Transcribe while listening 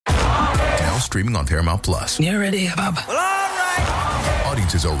streaming on Paramount Plus. You ready, Bob? Well, all right.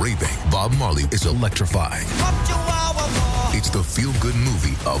 Audiences are raving. Bob Marley is electrifying. It's the feel-good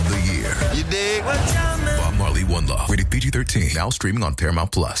movie of the year. You dig? Bob Marley, One Love. Rated PG-13. Now streaming on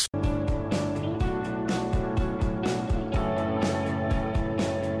Paramount Plus.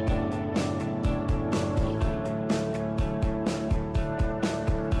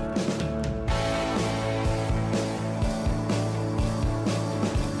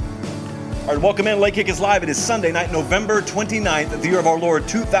 All right, welcome in. Late Kick is live. It is Sunday night, November 29th, the year of our Lord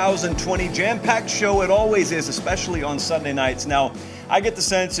 2020. Jam-packed show it always is, especially on Sunday nights. Now, I get the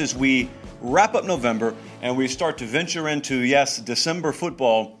sense as we wrap up November and we start to venture into, yes, December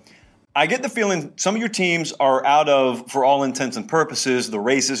football, I get the feeling some of your teams are out of, for all intents and purposes, the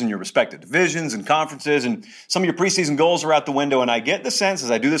races in your respective divisions and conferences, and some of your preseason goals are out the window. And I get the sense,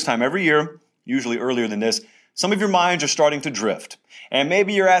 as I do this time every year, usually earlier than this, some of your minds are starting to drift. And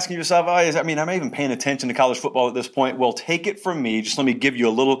maybe you're asking yourself, am I even paying attention to college football at this point? Well, take it from me. Just let me give you a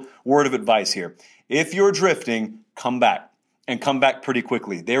little word of advice here. If you're drifting, come back. And come back pretty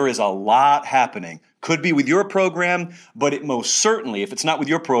quickly. There is a lot happening. Could be with your program, but it most certainly, if it's not with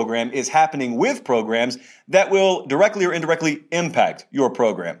your program, is happening with programs that will directly or indirectly impact your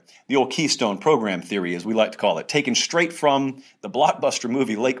program. The old Keystone program theory, as we like to call it, taken straight from the blockbuster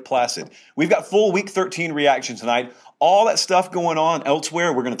movie Lake Placid. We've got full Week 13 reaction tonight. All that stuff going on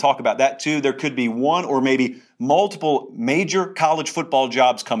elsewhere, we're going to talk about that too. There could be one or maybe multiple major college football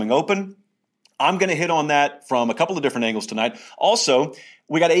jobs coming open. I'm going to hit on that from a couple of different angles tonight. Also,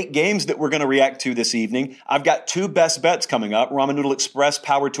 we got 8 games that we're going to react to this evening. I've got 2 best bets coming up. Ramen Noodle Express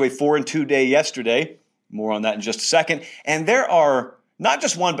powered to a 4-2 day yesterday. More on that in just a second. And there are not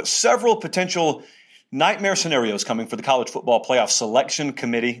just one, but several potential nightmare scenarios coming for the College Football Playoff Selection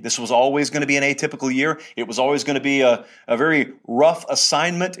Committee. This was always going to be an atypical year. It was always going to be a very rough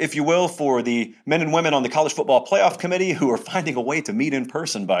assignment, if you will, for the men and women on the College Football Playoff Committee who are finding a way to meet in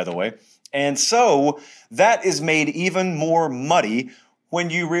person, by the way. And so that is made even more muddy when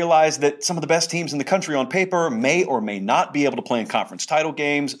you realize that some of the best teams in the country on paper may or may not be able to play in conference title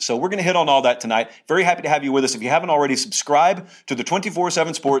games. So we're going to hit on all that tonight. Very happy to have you with us. If you haven't already, subscribe to the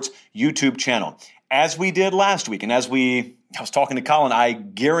 24/7 Sports YouTube channel. As we did last week, and I was talking to Colin, I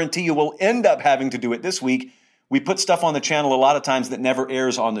guarantee you will end up having to do it this week. We put stuff on the channel a lot of times that never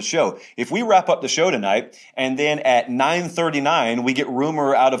airs on the show. If we wrap up the show tonight and then at 9:39 we get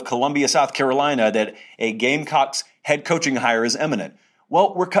rumor out of Columbia, South Carolina that a Gamecocks head coaching hire is imminent,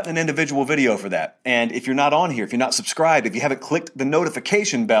 well, we're cutting an individual video for that. And if you're not on here, if you're not subscribed, if you haven't clicked the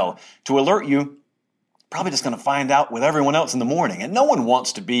notification bell to alert you, probably just going to find out with everyone else in the morning. And no one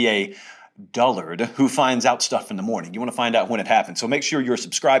wants to be a dullard who finds out stuff in the morning. You want to find out when it happens. So make sure you're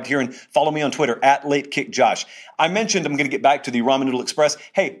subscribed here and follow me on Twitter at LateKickJosh. I mentioned I'm going to get back to the Ramen Noodle Express.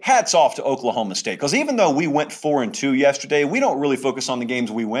 Hey, hats off to Oklahoma State, because even though we went 4-2 yesterday, we don't really focus on the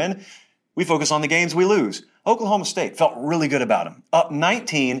games we win. We focus on the games we lose. Oklahoma State felt really good about them. Up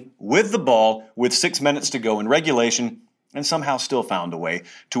 19 with the ball with 6 minutes to go in regulation, and somehow still found a way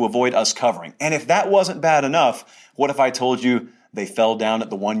to avoid us covering. And if that wasn't bad enough, what if I told you they fell down at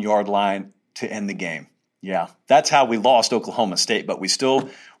the 1-yard line to end the game? Yeah, that's how we lost Oklahoma State, but we still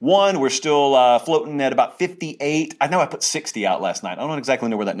won. We're still floating at about 58. I know I put 60 out last night. I don't exactly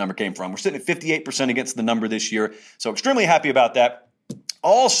know where that number came from. We're sitting at 58% against the number this year, so extremely happy about that.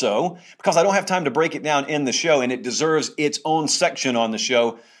 Also, because I don't have time to break it down in the show, and it deserves its own section on the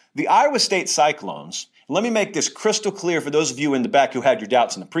show, the Iowa State Cyclones, let me make this crystal clear for those of you in the back who had your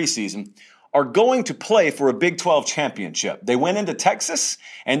doubts in the preseason, are going to play for a Big 12 championship. They went into Texas,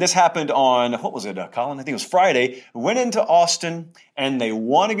 and this happened on, what was it, Colin? I think it was Friday. Went into Austin, and they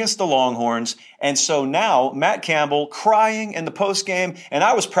won against the Longhorns. And so now Matt Campbell crying in the postgame, and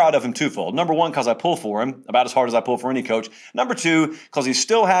I was proud of him twofold. Number one, because I pull for him, about as hard as I pull for any coach. Number two, because he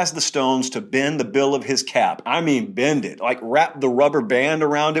still has the stones to bend the bill of his cap. I mean, bend it, like wrap the rubber band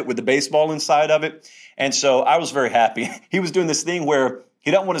around it with the baseball inside of it. And so I was very happy. He was doing this thing where he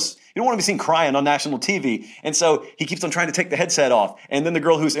don't want to be seen crying on national TV. And so he keeps on trying to take the headset off. And then the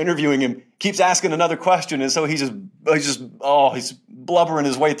girl who's interviewing him keeps asking another question. And so he's blubbering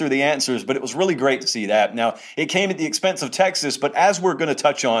his way through the answers. But it was really great to see that. Now, it came at the expense of Texas. But as we're going to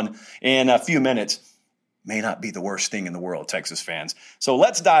touch on in a few minutes, may not be the worst thing in the world, Texas fans. So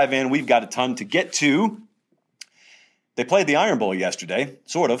let's dive in. We've got a ton to get to. They played the Iron Bowl yesterday,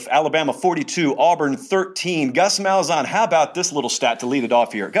 sort of. Alabama 42, Auburn 13. Gus Malzahn, how about this little stat to lead it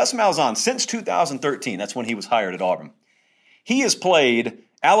off here? Gus Malzahn, since 2013, that's when he was hired at Auburn, he has played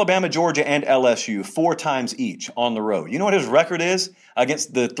Alabama, Georgia, and LSU 4 times each on the road. You know what his record is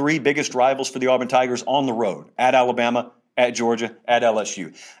against the 3 biggest rivals for the Auburn Tigers on the road? At Alabama, at Georgia, at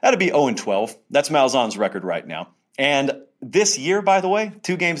LSU. That'd be 0-12. That's Malzahn's record right now. And this year, by the way,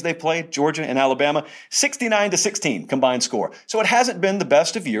 2 games they played, Georgia and Alabama, 69-16 combined score. So it hasn't been the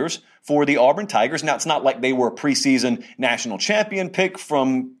best of years for the Auburn Tigers. Now, it's not like they were a preseason national champion pick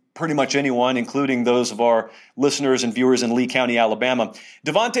from pretty much anyone, including those of our listeners and viewers in Lee County, Alabama.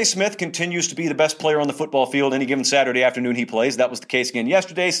 DeVonta Smith continues to be the best player on the football field any given Saturday afternoon he plays. That was the case again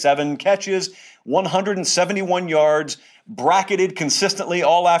yesterday. 7 catches, 171 yards, bracketed consistently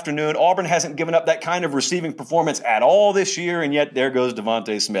all afternoon. Auburn hasn't given up that kind of receiving performance at all this year, and yet there goes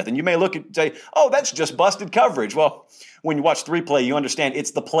DeVonta Smith. And you may look at and say, oh, that's just busted coverage. Well, when you watch the replay, you understand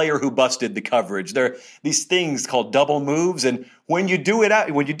it's the player who busted the coverage. There are these things called double moves, and when you do it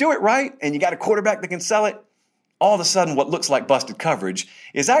right, and you got a quarterback that can sell it, all of a sudden what looks like busted coverage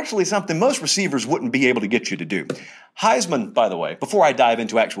is actually something most receivers wouldn't be able to get you to do. Heisman, by the way, before I dive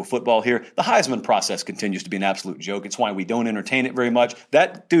into actual football here, the Heisman process continues to be an absolute joke. It's why we don't entertain it very much.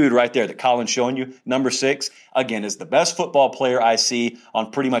 That dude right there that Colin's showing you, number 6, again, is the best football player I see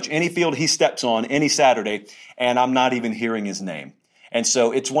on pretty much any field he steps on any Saturday, and I'm not even hearing his name. And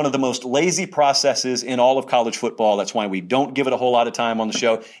so it's one of the most lazy processes in all of college football. That's why we don't give it a whole lot of time on the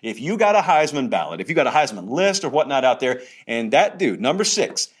show. If you got a Heisman ballot, if you got a Heisman list or whatnot out there, and that dude, number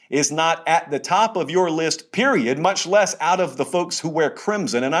 6, is not at the top of your list, period, much less out of the folks who wear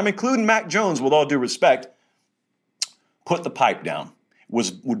crimson, and I'm including Mac Jones with all due respect, put the pipe down.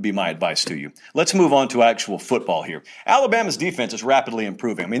 Would be my advice to you. Let's move on to actual football here. Alabama's defense is rapidly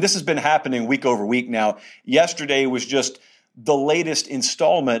improving. I mean, this has been happening week over week now. Yesterday was just the latest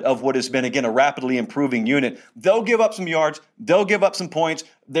installment of what has been, again, a rapidly improving unit. They'll give up some yards. They'll give up some points.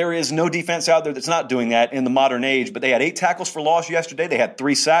 There is no defense out there that's not doing that in the modern age, but they had 8 tackles for loss yesterday. They had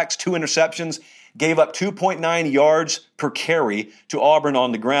 3 sacks, 2 interceptions, gave up 2.9 yards per carry to Auburn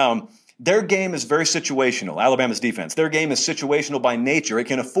on the ground. Their game is very situational, Alabama's defense. Their game is situational by nature. It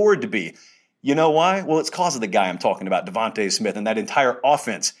can afford to be. You know why? Well, it's because of the guy I'm talking about, DeVonta Smith, and that entire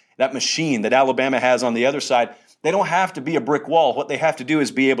offense, that machine that Alabama has on the other side. They don't have to be a brick wall. What they have to do is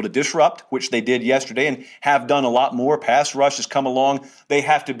be able to disrupt, which they did yesterday and have done a lot more. Pass rush has come along. They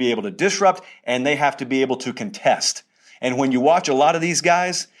have to be able to disrupt, and they have to be able to contest. And when you watch a lot of these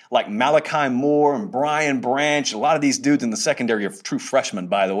guys, like Malachi Moore and Brian Branch, a lot of these dudes in the secondary are true freshmen,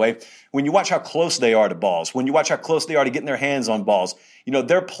 by the way. When you watch how close they are to balls, when you watch how close they are to getting their hands on balls, you know,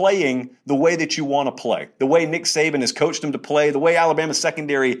 they're playing the way that you want to play, the way Nick Saban has coached them to play, the way Alabama's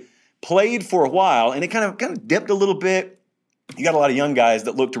secondary played for a while, and it kind of dipped a little bit. You got a lot of young guys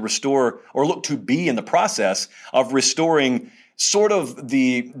that look to restore or look to be in the process of restoring sort of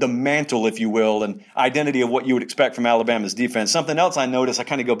the mantle, if you will, and identity of what you would expect from Alabama's defense. Something else I noticed, I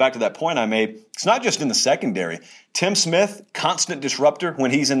kind of go back to that point I made, it's not just in the secondary. Tim Smith, constant disruptor when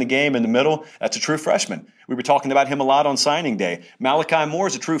he's in the game in the middle, that's a true freshman. We were talking about him a lot on signing day. Malachi Moore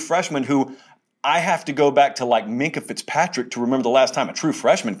is a true freshman who I have to go back to like Minkah Fitzpatrick to remember the last time a true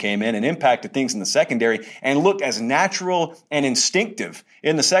freshman came in and impacted things in the secondary and looked as natural and instinctive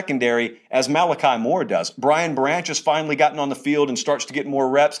in the secondary as Malachi Moore does. Brian Branch has finally gotten on the field and starts to get more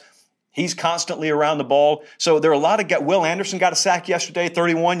reps. He's constantly around the ball. So there are a lot of guys. Will Anderson got a sack yesterday,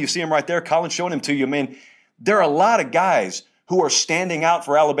 31. You see him right there. Colin's showing him to you. I mean, there are a lot of guys who are standing out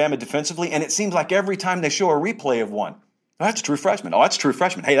for Alabama defensively, and it seems like every time they show a replay of one, oh, that's a true freshman. Oh, that's a true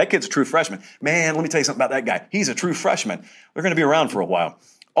freshman. Hey, that kid's a true freshman. Man, let me tell you something about that guy. He's a true freshman. They're going to be around for a while.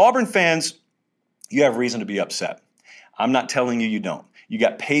 Auburn fans, you have reason to be upset. I'm not telling you you don't. You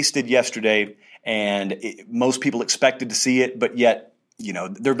got pasted yesterday, and most people expected to see it, but yet, you know,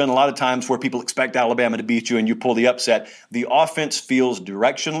 there have been a lot of times where people expect Alabama to beat you and you pull the upset. The offense feels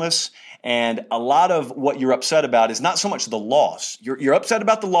directionless, and a lot of what you're upset about is not so much the loss. You're upset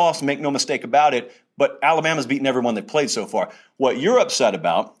about the loss, make no mistake about it, but Alabama's beaten everyone they've played so far. What you're upset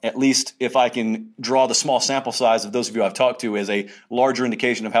about, at least if I can draw the small sample size of those of you I've talked to as a larger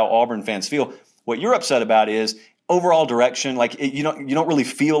indication of how Auburn fans feel, what you're upset about is overall direction. Like you don't really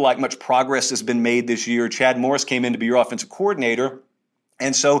feel like much progress has been made this year. Chad Morris came in to be your offensive coordinator,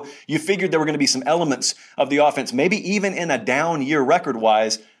 and so you figured there were going to be some elements of the offense, maybe even in a down year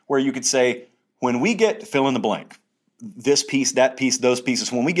record-wise, where you could say, when we get fill in the blank, this piece, that piece, those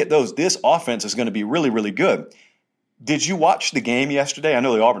pieces, when we get those, this offense is going to be really, really good. Did you watch the game yesterday? I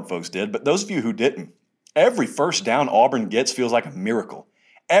know the Auburn folks did, but those of you who didn't, every first down Auburn gets feels like a miracle.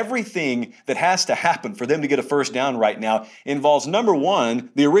 Everything that has to happen for them to get a first down right now involves, number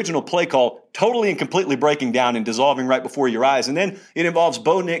one, the original play call totally and completely breaking down and dissolving right before your eyes. And then it involves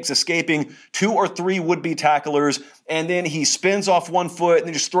Bo Nix escaping 2 or 3 would-be tacklers, and then he spins off one foot and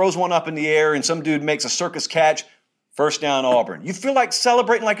then just throws one up in the air, and some dude makes a circus catch. First down Auburn. You feel like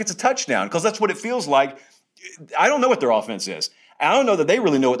celebrating like it's a touchdown because that's what it feels like. I don't know what their offense is. I don't know that they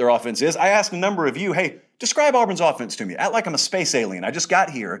really know what their offense is. I asked a number of you, hey, describe Auburn's offense to me. Act like I'm a space alien. I just got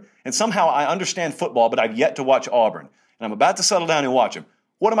here, and somehow I understand football, but I've yet to watch Auburn. And I'm about to settle down and watch them.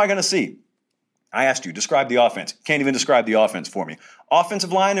 What am I going to see? I asked you, describe the offense. Can't even describe the offense for me.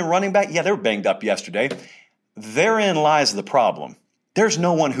 Offensive line and running back, yeah, they were banged up yesterday. Therein lies the problem. There's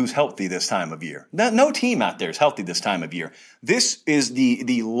no one who's healthy this time of year. No team out there is healthy this time of year. This is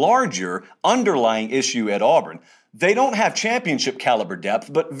the larger underlying issue at Auburn. They don't have championship caliber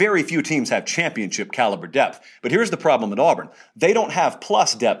depth, but very few teams have championship caliber depth. But here's the problem at Auburn. They don't have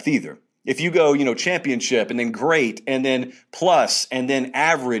plus depth either. If you go, championship and then great and then plus and then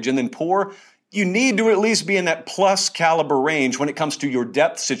average and then poor, you need to at least be in that plus caliber range when it comes to your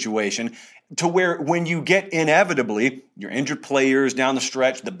depth situation, to where when you get inevitably your injured players down the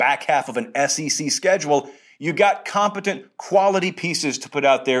stretch, the back half of an SEC schedule, you got competent quality pieces to put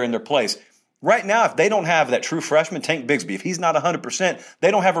out there in their place. Right now, if they don't have that true freshman, Tank Bigsby, if he's not 100%, they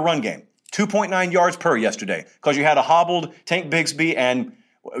don't have a run game. 2.9 yards per yesterday because you had a hobbled Tank Bigsby and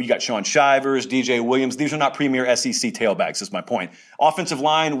you got Sean Shivers, DJ Williams. These are not premier SEC tailbacks, is my point. Offensive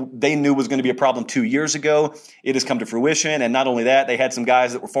line, they knew was going to be a problem 2 years ago. It has come to fruition. And not only that, they had some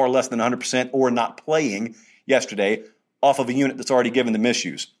guys that were far less than 100% or not playing yesterday off of a unit that's already given them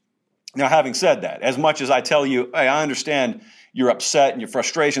issues. Now, having said that, as much as I tell you, hey, I understand you're upset and your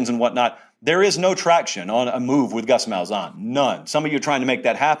frustrations and whatnot, there is no traction on a move with Gus Malzahn. None. Some of you are trying to make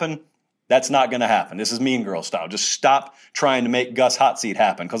that happen. That's not going to happen. This is Mean Girl style. Just stop trying to make Gus hot seat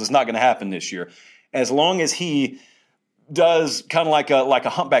happen because it's not going to happen this year. As long as he does kind of like a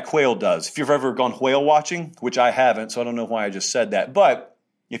humpback whale does. If you've ever gone whale watching, which I haven't, so I don't know why I just said that. But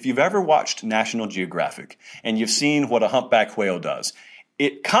if you've ever watched National Geographic and you've seen what a humpback whale does,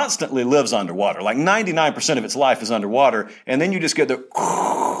 it constantly lives underwater. Like 99% of its life is underwater. And then you just get the,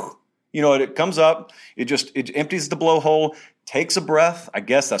 it comes up, it empties the blowhole, takes a breath. I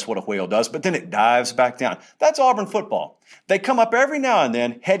guess that's what a whale does, but then it dives back down. That's Auburn football. They come up every now and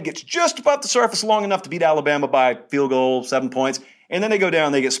then, head gets just above the surface long enough to beat Alabama by field goal, 7 points, and then they go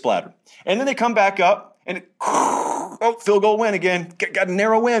down, they get splattered. And then they come back up, and field goal win again, got a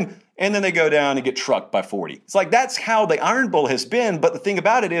narrow win, and then they go down and get trucked by 40. It's like that's how the Iron Bowl has been, but the thing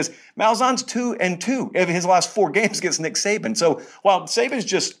about it is Malzahn's 2-2 in his last 4 games against Nick Saban. So while Saban's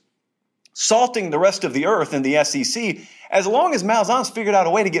just salting the rest of the earth in the SEC, as long as Malzahn's figured out a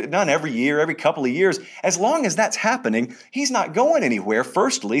way to get it done every year, every couple of years, as long as that's happening, he's not going anywhere,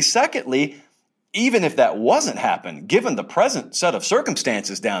 firstly. Secondly, even if that wasn't happening, given the present set of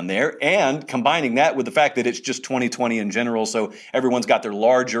circumstances down there and combining that with the fact that it's just 2020 in general, so everyone's got their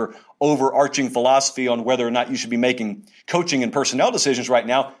larger overarching philosophy on whether or not you should be making coaching and personnel decisions right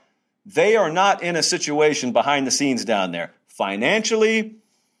now, they are not in a situation behind the scenes down there, financially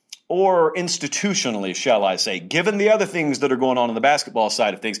or institutionally, shall I say, given the other things that are going on the basketball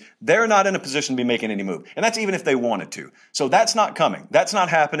side of things, they're not in a position to be making any move. And that's even if they wanted to. So that's not coming. That's not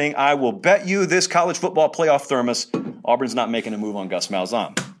happening. I will bet you this college football playoff thermos, Auburn's not making a move on Gus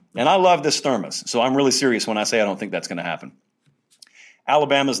Malzahn. And I love this thermos, so I'm really serious when I say I don't think that's going to happen.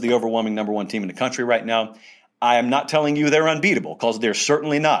 Alabama's the overwhelming number 1 team in the country right now. I am not telling you they're unbeatable, because they're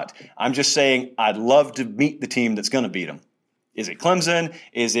certainly not. I'm just saying I'd love to meet the team that's going to beat them. Is it Clemson?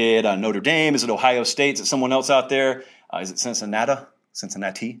 Is it Notre Dame? Is it Ohio State? Is it someone else out there? Is it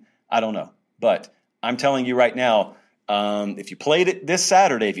Cincinnati? I don't know. But I'm telling you right now, if you played it this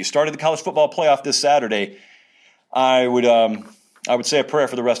Saturday, if you started the college football playoff this Saturday, I would say a prayer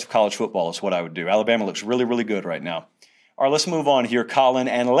for the rest of college football is what I would do. Alabama looks really, really good right now. All right, let's move on here, Colin,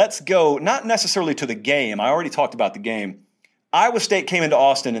 and let's go not necessarily to the game. I already talked about the game. Iowa State came into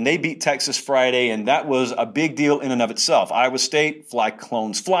Austin, and they beat Texas Friday, and that was a big deal in and of itself. Iowa State, fly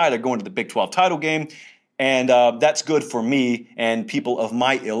clones fly. They're going to the Big 12 title game, and that's good for me and people of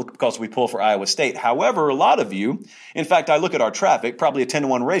my ilk because we pull for Iowa State. However, a lot of you, in fact, I look at our traffic, probably a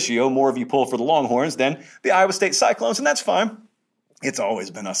 10-to-1 ratio, more of you pull for the Longhorns than the Iowa State Cyclones, and that's fine. It's always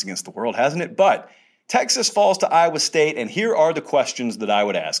been us against the world, hasn't it? But Texas falls to Iowa State, and here are the questions that I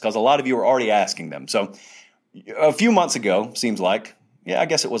would ask because a lot of you are already asking them. So a few months ago, seems like, I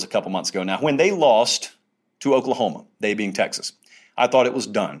guess it was a couple months ago now, when they lost to Oklahoma, they being Texas, I thought it was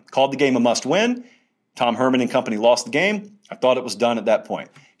done. Called the game a must-win. Tom Herman and company lost the game. I thought it was done at that point.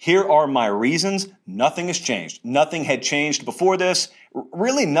 Here are my reasons. Nothing has changed. Nothing had changed before this.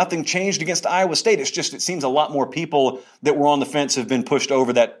 Really, nothing changed against Iowa State. It's just it seems a lot more people that were on the fence have been pushed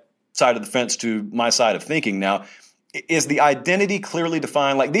over that side of the fence to my side of thinking now. Is the identity clearly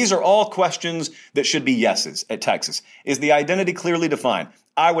defined? Like, these are all questions that should be yeses at Texas. Is the identity clearly defined?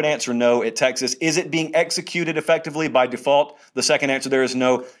 I would answer no at Texas. Is it being executed effectively by default? The second answer there is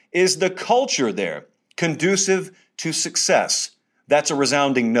no. Is the culture there? conducive to success? That's a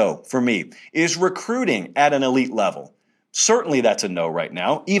resounding no for me. Is recruiting at an elite level? Certainly that's a no right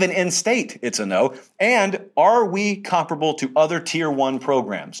now. Even in state, it's a no. And are we comparable to other tier 1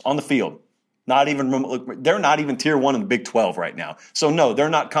 programs on the field? They're not even tier 1 in the Big 12 right now. So no, they're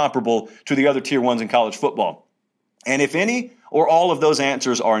not comparable to the other tier 1s in college football. And if any or all of those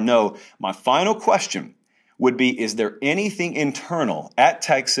answers are no, my final question would be, is there anything internal at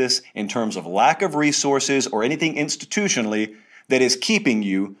Texas in terms of lack of resources or anything institutionally that is keeping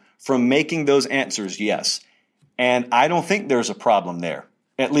you from making those answers yes? And I don't think there's a problem there,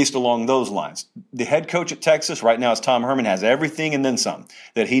 at least along those lines. The head coach at Texas right now is Tom Herman, has everything and then some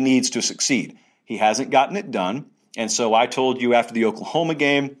that he needs to succeed. He hasn't gotten it done. And so I told you after the Oklahoma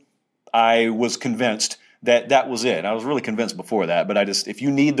game, I was convinced that was it. I was really convinced before that, but if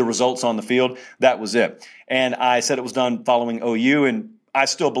you need the results on the field, that was it. And I said it was done following OU, and I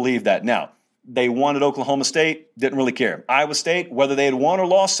still believe that now. They won at Oklahoma State, didn't really care. Iowa State, whether they had won or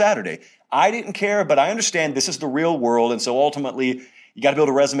lost Saturday, I didn't care, but I understand this is the real world, and so ultimately you got to build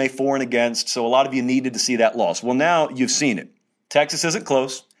a resume for and against, so a lot of you needed to see that loss. Well, now you've seen it. Texas isn't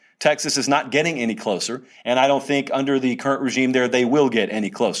close. Texas is not getting any closer, and I don't think under the current regime there they will get any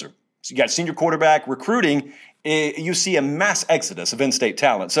closer. So you got senior quarterback recruiting, you see a mass exodus of in-state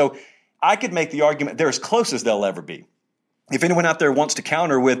talent. So I could make the argument they're as close as they'll ever be. If anyone out there wants to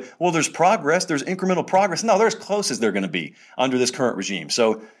counter with, well, there's progress, there's incremental progress. No, they're as close as they're going to be under this current regime.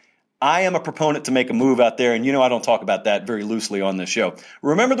 So I am a proponent to make a move out there, and I don't talk about that very loosely on this show.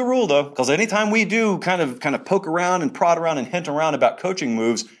 Remember the rule, though, because anytime we do kind of poke around and prod around and hint around about coaching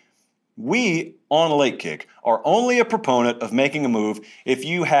moves, we on Late Kick are only a proponent of making a move if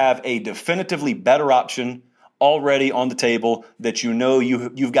you have a definitively better option already on the table that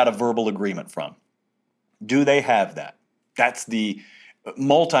you've got a verbal agreement from. Do they have that? That's the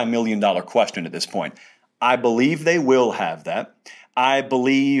multi-million-dollar question at this point. I believe they will have that. I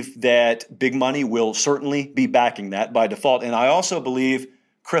believe that big money will certainly be backing that by default. And I also believe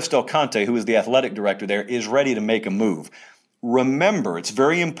Chris Del Conte, who is the athletic director there, is ready to make a move. Remember, it's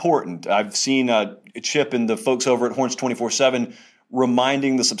very important. I've seen Chip and the folks over at Horns 24/7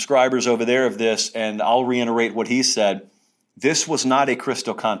 reminding the subscribers over there of this, and I'll reiterate what he said. This was not a Chris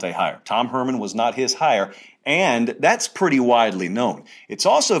Del Conte hire. Tom Herman was not his hire, and that's pretty widely known. It's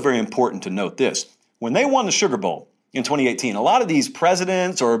also very important to note this. When they won the Sugar Bowl in 2018, a lot of these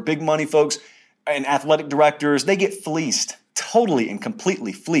presidents or big money folks and athletic directors, they get fleeced, totally and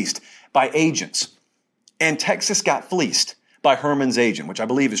completely fleeced by agents. And Texas got fleeced by Herman's agent, which I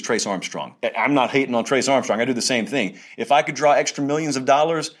believe is Trace Armstrong. I'm not hating on Trace Armstrong. I do the same thing. If I could draw extra millions of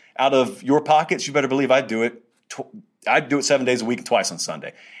dollars out of your pockets, you better believe I'd do it. I'd do it 7 days a week and twice on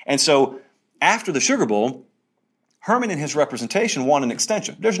Sunday. And so after the Sugar Bowl, Herman and his representation want an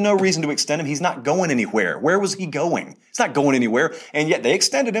extension. There's no reason to extend him. He's not going anywhere. Where was he going? He's not going anywhere. And yet they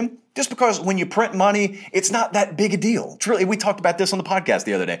extended him just because when you print money, it's not that big a deal. It's really, we talked about this on the podcast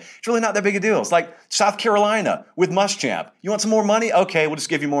the other day. It's really not that big a deal. It's like South Carolina with Muschamp. You want some more money? Okay, we'll just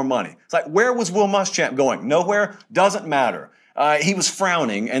give you more money. It's like, where was Will Muschamp going? Nowhere? Doesn't matter. He was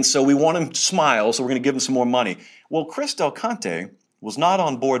frowning, and so we want him to smile, so we're going to give him some more money. Well, Chris Del Conte was not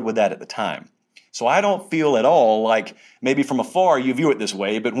on board with that at the time. So I don't feel at all like maybe from afar you view it this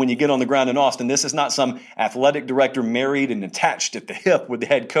way, but when you get on the ground in Austin, this is not some athletic director married and attached at the hip with the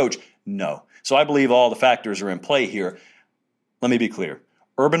head coach. No. So I believe all the factors are in play here. Let me be clear.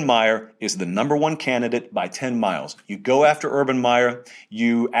 Urban Meyer is the number one candidate by 10 miles. You go after Urban Meyer,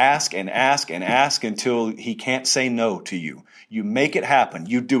 you ask and ask and ask until he can't say no to you. You make it happen.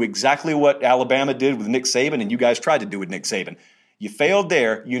 You do exactly what Alabama did with Nick Saban, and you guys tried to do with Nick Saban. You failed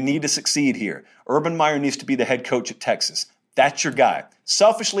there. You need to succeed here. Urban Meyer needs to be the head coach at Texas. That's your guy.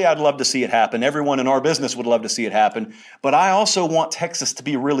 Selfishly, I'd love to see it happen. Everyone in our business would love to see it happen. But I also want Texas to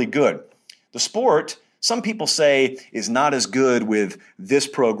be really good. The sport, some people say, is not as good with this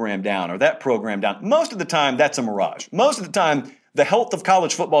program down or that program down. Most of the time, that's a mirage. Most of the time, the health of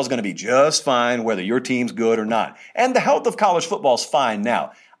college football is going to be just fine whether your team's good or not. And the health of college football is fine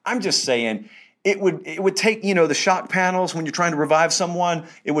now. I'm just saying, it would take, the shock panels when you're trying to revive someone.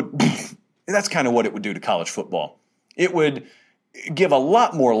 That's kind of what it would do to college football. It would give a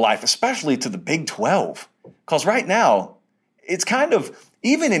lot more life, especially to the Big 12. Because right now, it's kind of,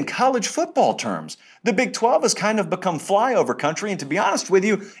 even in college football terms, the Big 12 has kind of become flyover country. And to be honest with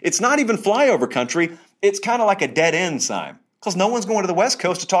you, it's not even flyover country. It's kind of like a dead end sign. Because no one's going to the West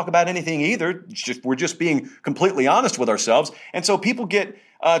Coast to talk about anything either. We're just being completely honest with ourselves. And so people get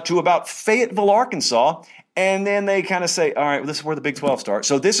to about Fayetteville, Arkansas, and then they kind of say, all right, well, this is where the Big 12 starts.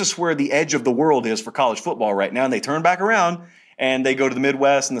 So this is where the edge of the world is for college football right now. And they turn back around and they go to the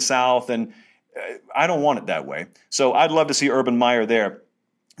Midwest and the South. And I don't want it that way. So I'd love to see Urban Meyer there.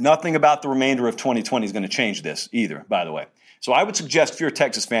 Nothing about the remainder of 2020 is going to change this either, by the way. So I would suggest if you're a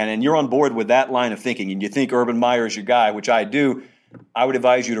Texas fan and you're on board with that line of thinking and you think Urban Meyer is your guy, which I do, I would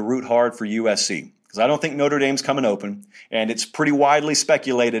advise you to root hard for USC. Because I don't think Notre Dame's coming open. And it's pretty widely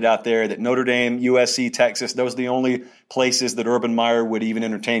speculated out there that Notre Dame, USC, Texas, those are the only places that Urban Meyer would even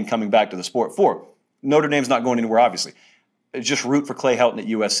entertain coming back to the sport for. Notre Dame's not going anywhere, obviously. Just root for Clay Helton at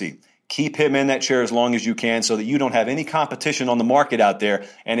USC. Keep him in that chair as long as you can so that you don't have any competition on the market out there.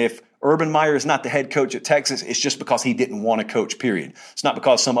 And if Urban Meyer is not the head coach at Texas, it's just because he didn't want to coach, period. It's not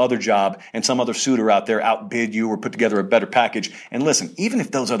because some other job and some other suitor out there outbid you or put together a better package. And listen, even if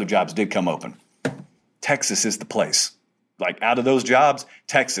those other jobs did come open, Texas is the place. Like out of those jobs,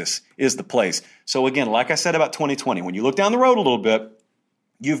 Texas is the place. So again, like I said about 2020, when you look down the road a little bit,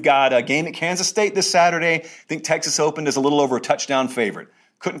 you've got a game at Kansas State this Saturday. I think Texas opened as a little over a touchdown favorite.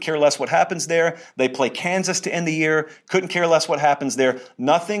 Couldn't care less what happens there. They play Kansas to end the year. Couldn't care less what happens there.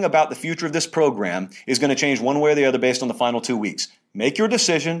 Nothing about the future of this program is going to change one way or the other based on the final 2 weeks. Make your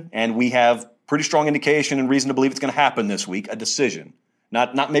decision, and we have pretty strong indication and reason to believe it's going to happen this week, a decision.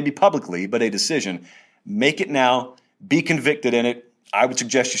 Not maybe publicly, but a decision. Make it now. Be convicted in it. I would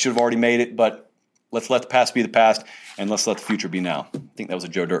suggest you should have already made it, but let's let the past be the past, and let's let the future be now. I think that was a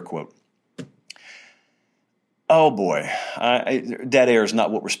Joe Dirt quote. Oh, boy. Dead air is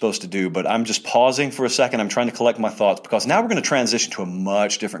not what we're supposed to do, but I'm just pausing for a second. I'm trying to collect my thoughts because now we're going to transition to a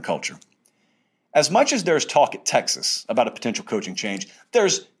much different culture. As much as there's talk at Texas about a potential coaching change,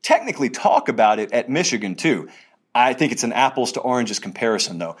 there's technically talk about it at Michigan, too. I think it's an apples to oranges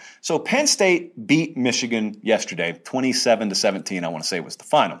comparison, though. So Penn State beat Michigan yesterday, 27-17, I want to say was the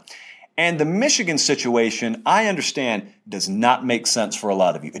final. And the Michigan situation, I understand, does not make sense for a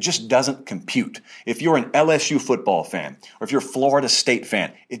lot of you. It just doesn't compute. If you're an LSU football fan or if you're a Florida State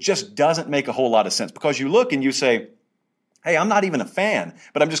fan, it just doesn't make a whole lot of sense because you look and you say, hey, I'm not even a fan,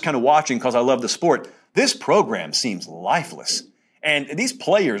 but I'm just kind of watching because I love the sport. This program seems lifeless. And these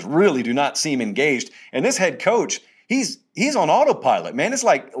players really do not seem engaged. And this head coach, he's on autopilot, man. It's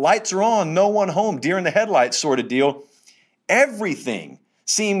like lights are on, no one home, deer in the headlights sort of deal. Everything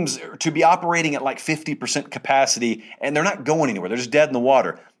seems to be operating at like 50% capacity, and they're not going anywhere. They're just dead in the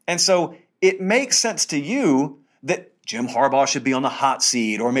water. And so it makes sense to you that Jim Harbaugh should be on the hot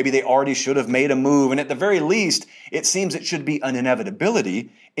seat, or maybe they already should have made a move. And at the very least, it seems it should be an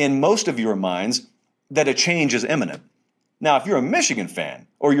inevitability in most of your minds that a change is imminent. Now, if you're a Michigan fan,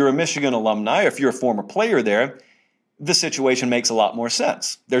 or you're a Michigan alumni, or if you're a former player there, the situation makes a lot more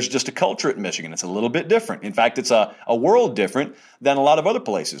sense. There's just a culture at Michigan. It's a little bit different. In fact, it's a world different than a lot of other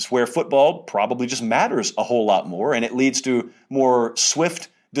places where football probably just matters a whole lot more, and it leads to more swift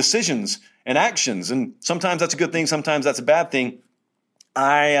decisions and actions. And sometimes that's a good thing. Sometimes that's a bad thing.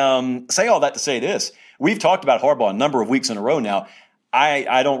 I say all that to say this. We've talked about Harbaugh a number of weeks in a row now.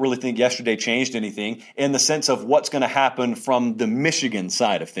 I don't really think yesterday changed anything in the sense of what's going to happen from the Michigan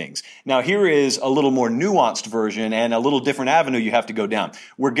side of things. Now, here is a little more nuanced version and a little different avenue you have to go down.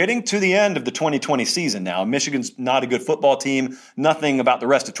 We're getting to the end of the 2020 season now. Michigan's not a good football team. Nothing about the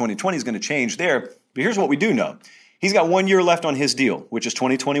rest of 2020 is going to change there. But here's what we do know. He's got 1 year left on his deal, which is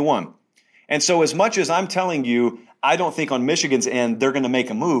 2021. And so as much as I'm telling you, I don't think on Michigan's end they're going to make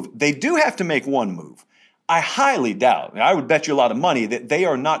a move, they do have to make one move. I highly doubt, I would bet you a lot of money, that they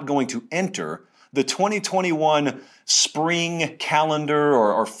are not going to enter the 2021 spring calendar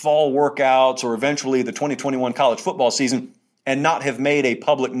or fall workouts or eventually the 2021 college football season and not have made a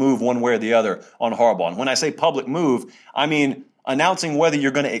public move one way or the other on Harbaugh. And when I say public move, I mean announcing whether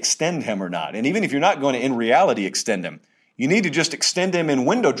you're going to extend him or not. And even if you're not going to in reality extend him, you need to just extend him in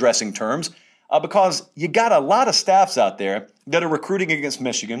window dressing terms because you got a lot of staffs out there that are recruiting against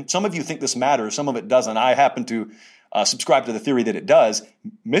Michigan. Some of you think this matters. Some of it doesn't. I happen to subscribe to the theory that it does.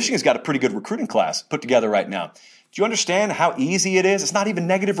 Michigan's got a pretty good recruiting class put together right now. Do you understand how easy it is? It's not even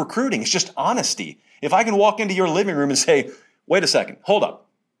negative recruiting. It's just honesty. If I can walk into your living room and say, wait a second, hold up.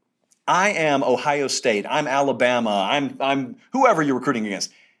 I am Ohio State. I'm Alabama. I'm whoever you're recruiting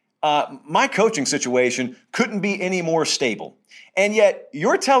against. My coaching situation couldn't be any more stable. And yet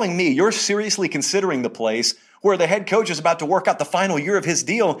you're telling me you're seriously considering the place where the head coach is about to work out the final year of his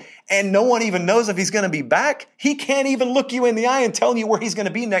deal and no one even knows if he's going to be back. He can't even look you in the eye and tell you where he's going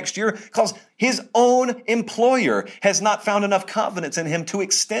to be next year because his own employer has not found enough confidence in him to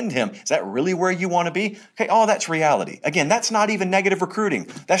extend him. Is that really where you want to be? Okay, that's reality. Again, that's not even negative recruiting.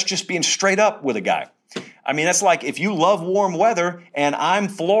 That's just being straight up with a guy. I mean, that's like if you love warm weather and I'm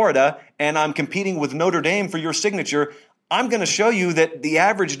Florida and I'm competing with Notre Dame for your signature, I'm going to show you that the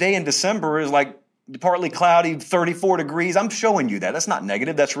average day in December is like partly cloudy, 34 degrees. I'm showing you that. That's not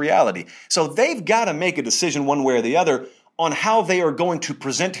negative. That's reality. So they've got to make a decision one way or the other on how they are going to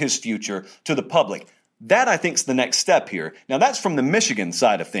present his future to the public. That, I think, is the next step here. Now, that's from the Michigan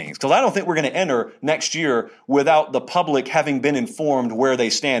side of things, because I don't think we're going to enter next year without the public having been informed where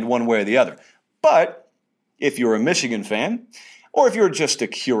they stand one way or the other. But if you're a Michigan fan, or if you're just a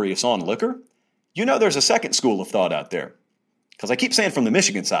curious onlooker, you know there's a second school of thought out there. Because I keep saying from the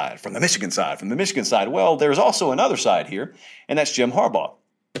Michigan side, from the Michigan side, from the Michigan side. Well, there's also another side here, and that's Jim Harbaugh.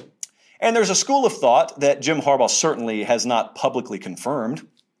 And there's a school of thought that Jim Harbaugh certainly has not publicly confirmed.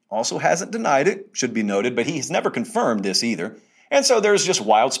 Also hasn't denied it, should be noted, but he's never confirmed this either. And so there's just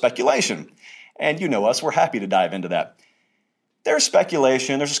wild speculation. And you know us, we're happy to dive into that. There's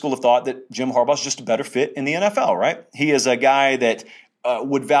speculation, there's a school of thought that Jim Harbaugh's just a better fit in the NFL, right? He is a guy that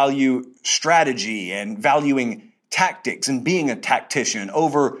would value strategy and valuing tactics and being a tactician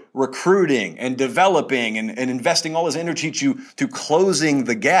over recruiting and developing and investing all his energy to closing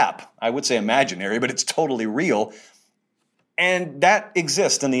the gap. I would say imaginary, but it's totally real. And that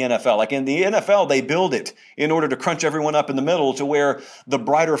exists in the NFL. Like in the NFL, they build it in order to crunch everyone up in the middle to where the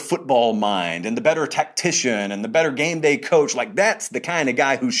brighter football mind and the better tactician and the better game day coach, like that's the kind of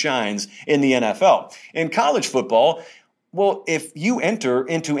guy who shines in the NFL. In college football, well, if you enter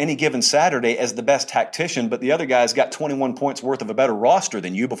into any given Saturday as the best tactician, but the other guy's got 21 points worth of a better roster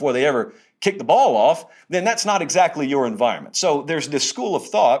than you before they ever kick the ball off, then that's not exactly your environment. So there's this school of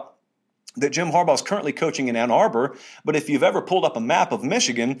thought that Jim Harbaugh is currently coaching in Ann Arbor, but if you've ever pulled up a map of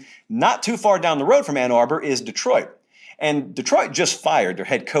Michigan, not too far down the road from Ann Arbor is Detroit. And Detroit just fired their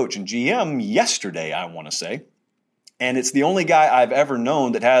head coach and GM yesterday, I want to say. And it's the only guy I've ever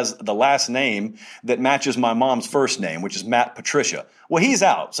known that has the last name that matches my mom's first name, which is Matt Patricia. Well, he's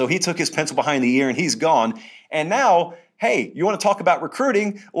out. So he took his pencil behind the ear and he's gone. And now, hey, you want to talk about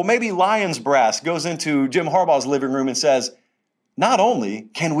recruiting? Well, maybe Lions brass goes into Jim Harbaugh's living room and says, not only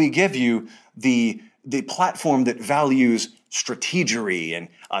can we give you the platform that values strategery and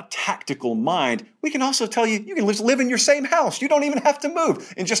a tactical mind, we can also tell you you can live in your same house. You don't even have to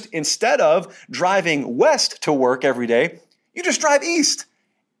move. And just instead of driving west to work every day, you just drive east.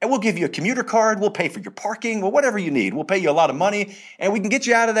 And we'll give you a commuter card. We'll pay for your parking. Well, whatever you need. We'll pay you a lot of money. And we can get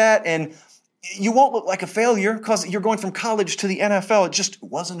you out of that. And you won't look like a failure because you're going from college to the NFL. It just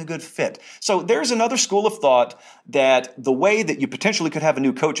wasn't a good fit. So there's another school of thought that the way that you potentially could have a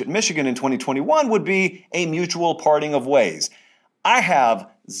new coach at Michigan in 2021 would be a mutual parting of ways. I have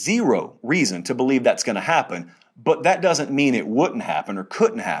zero reason to believe that's going to happen, but that doesn't mean it wouldn't happen or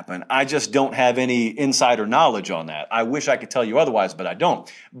couldn't happen. I just don't have any insider knowledge on that. I wish I could tell you otherwise, but I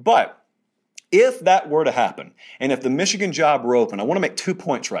don't. But if that were to happen, and if the Michigan job were open, I want to make 2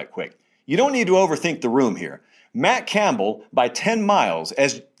 points right quick. You don't need to overthink the room here. Matt Campbell, by 10 miles,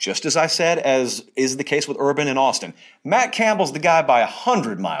 just as I said, as is the case with Urban and Austin, Matt Campbell's the guy by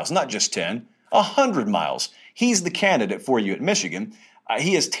 100 miles, not just 10, 100 miles. He's the candidate for you at Michigan.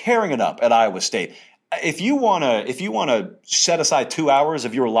 He is tearing it up at Iowa State. If you want to set aside 2 hours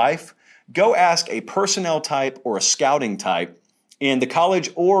of your life, go ask a personnel type or a scouting type in the college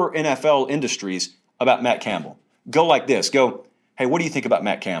or NFL industries about Matt Campbell. Go like this. Go, hey, what do you think about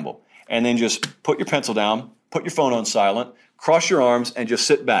Matt Campbell? And then just put your pencil down, put your phone on silent, cross your arms, and just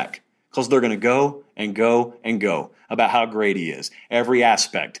sit back. Because they're going to go and go and go about how great he is. Every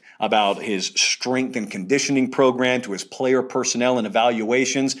aspect about his strength and conditioning program to his player personnel and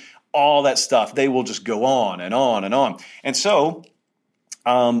evaluations, all that stuff. They will just go on and on and on. And so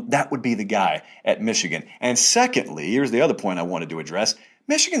that would be the guy at Michigan. And secondly, here's the other point I wanted to address.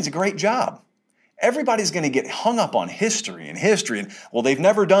 Michigan's a great job. Everybody's going to get hung up on history and, well, they've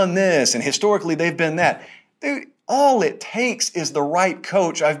never done this, and historically they've been that. Dude, all it takes is the right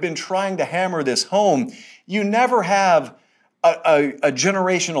coach. I've been trying to hammer this home. You never have a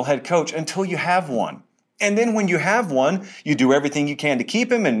generational head coach until you have one. And then when you have one, you do everything you can to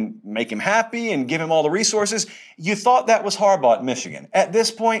keep him and make him happy and give him all the resources. You thought that was Harbaugh at Michigan. At this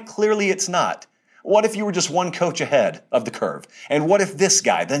point, clearly it's not. What if you were just one coach ahead of the curve? And what if this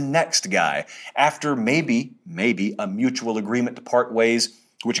guy, the next guy, after maybe a mutual agreement to part ways,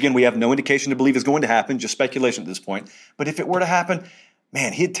 which again, we have no indication to believe is going to happen, just speculation at this point. But if it were to happen,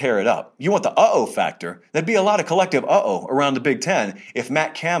 man, he'd tear it up. You want the uh-oh factor? There'd be a lot of collective uh-oh around the Big Ten if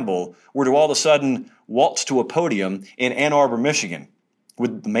Matt Campbell were to all of a sudden waltz to a podium in Ann Arbor, Michigan,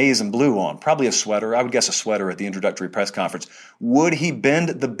 with maize and blue on, probably a sweater. I would guess a sweater at the introductory press conference. Would he bend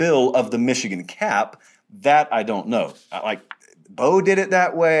the bill of the Michigan cap? That I don't know. Like, Bo did it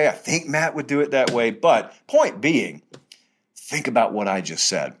that way. I think Matt would do it that way. But point being, think about what I just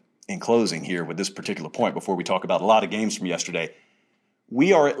said in closing here with this particular point before we talk about a lot of games from yesterday.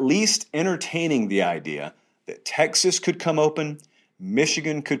 we are at least entertaining the idea that Texas could come open,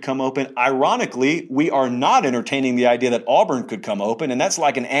 Michigan could come open. Ironically, we are not entertaining the idea that Auburn could come open, and that's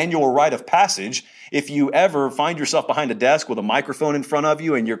like an annual rite of passage. If you ever find yourself behind a desk with a microphone in front of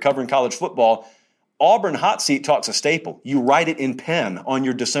you and you're covering college football, Auburn hot seat talk's a staple. You write it in pen on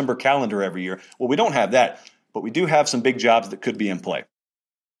your December calendar every year. Well, we don't have that, but we do have some big jobs that could be in play.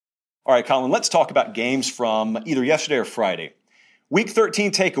 All right, Colin, let's talk about games from either yesterday or Friday. Week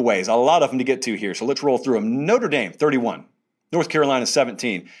 13 takeaways, a lot of them to get to here, so let's roll through them. Notre Dame, 31. North Carolina,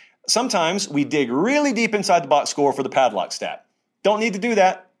 17. Sometimes we dig really deep inside the box score for the padlock stat. Don't need to do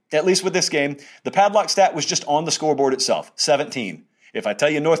that, at least with this game. The padlock stat was just on the scoreboard itself, 17. If I tell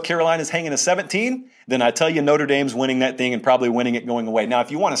you North Carolina's hanging a 17, then I tell you Notre Dame's winning that thing and probably winning it going away. Now,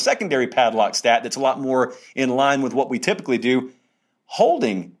 if you want a secondary padlock stat that's a lot more in line with what we typically do,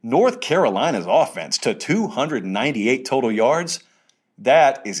 holding North Carolina's offense to 298 total yards,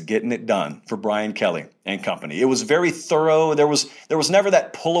 that is getting it done for Brian Kelly and company. It was very thorough. There was never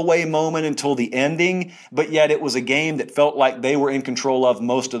that pull-away moment until the ending, but yet it was a game that felt like they were in control of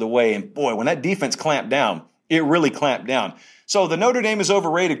most of the way. And boy, when that defense clamped down, it really clamped down. So the Notre Dame is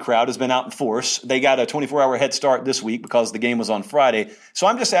overrated crowd has been out in force. They got a 24-hour head start this week because the game was on Friday. So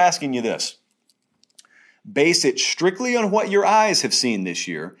I'm just asking you this. Base it strictly on what your eyes have seen this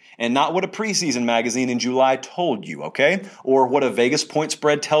year and not what a preseason magazine in July told you, okay? Or what a Vegas point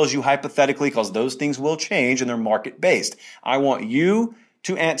spread tells you hypothetically, because those things will change and they're market-based. I want you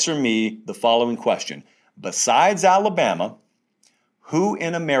to answer me the following question. Besides Alabama, who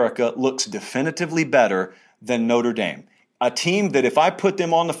in America looks definitively better than Notre Dame? A team that if I put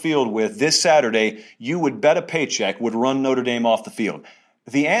them on the field with this Saturday, you would bet a paycheck would run Notre Dame off the field.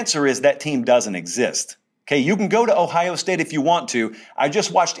 The answer is that team doesn't exist. Okay, you can go to Ohio State if you want to. I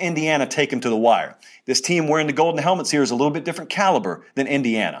just watched Indiana take them to the wire. This team wearing the golden helmets here is a little bit different caliber than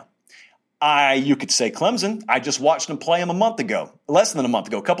Indiana. You could say Clemson. I just watched them play them a month ago, less than a month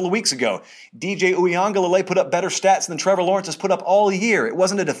ago, a couple of weeks ago. DJ Uiagalelei put up better stats than Trevor Lawrence has put up all year. It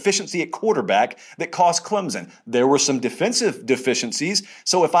wasn't a deficiency at quarterback that cost Clemson. There were some defensive deficiencies.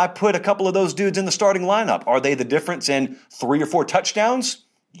 So if I put a couple of those dudes in the starting lineup, are they the difference in 3 or 4 touchdowns?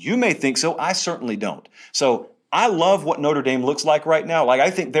 You may think so. I certainly don't. So I love what Notre Dame looks like right now. Like,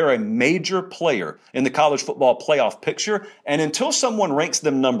 I think they're a major player in the college football playoff picture. And until someone ranks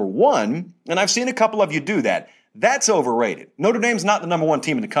them number one, and I've seen a couple of you do that, that's overrated. Notre Dame's not the number one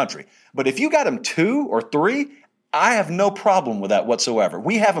team in the country. But if you got them 2 or 3, I have no problem with that whatsoever.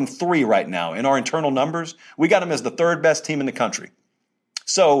 We have them 3 right now in our internal numbers. We got them as the 3rd best team in the country.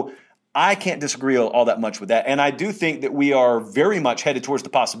 So I can't disagree all that much with that. And I do think that we are very much headed towards the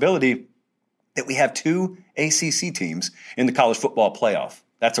possibility that we have 2 ACC teams in the college football playoff.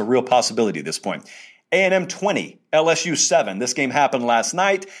 That's a real possibility at this point. A&M 20, LSU 7. This game happened last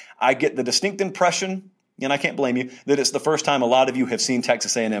night. I get the distinct impression, and I can't blame you, that it's the first time a lot of you have seen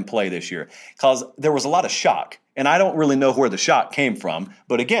Texas A&M play this year, because there was a lot of shock. And I don't really know where the shock came from.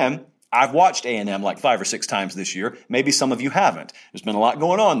 But again, I've watched A&M like 5 or 6 times this year. Maybe some of you haven't. There's been a lot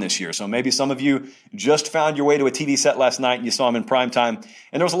going on this year. So maybe some of you just found your way to a TV set last night and you saw them in prime time.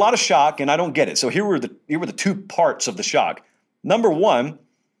 And there was a lot of shock, and I don't get it. So here were the 2 parts of the shock. Number one,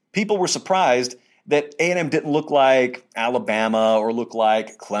 people were surprised that A&M didn't look like Alabama or look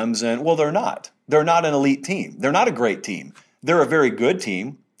like Clemson. Well, they're not. They're not an elite team. They're not a great team. They're a very good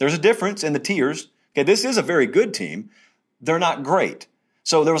team. There's a difference in the tiers. Okay, this is a very good team. They're not great.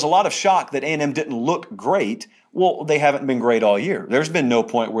 So there was a lot of shock that A&M didn't look great. Well, they haven't been great all year. There's been no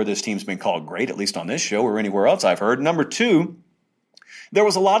point where this team's been called great, at least on this show or anywhere else I've heard. Number 2, there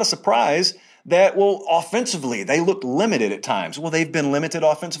was a lot of surprise that, well, offensively, they looked limited at times. Well, they've been limited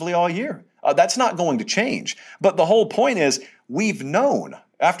offensively all year. That's not going to change. But the whole point is we've known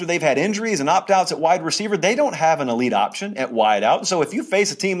after they've had injuries and opt-outs at wide receiver, they don't have an elite option at wide out. So if you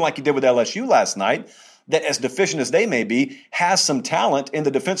face a team like you did with LSU last night, that as deficient as they may be, has some talent in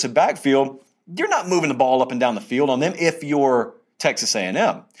the defensive backfield, you're not moving the ball up and down the field on them if you're Texas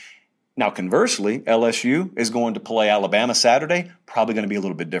A&M. Now, conversely, LSU is going to play Alabama Saturday. Probably going to be a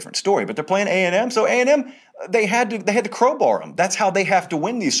little bit different story, but they're playing A&M. So A&M, they had to crowbar them. That's how they have to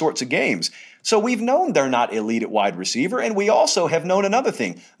win these sorts of games. So we've known they're not elite at wide receiver, and we also have known another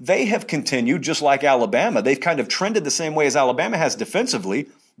thing. They have continued, just like Alabama, they've kind of trended the same way as Alabama has defensively.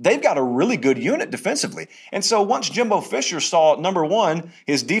 They've got a really good unit defensively. And so once Jimbo Fisher saw, number 1,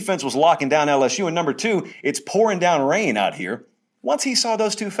 his defense was locking down LSU, and number 2, it's pouring down rain out here. Once he saw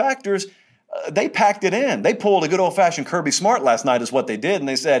those 2 factors, they packed it in. They pulled a good old-fashioned Kirby Smart last night is what they did, and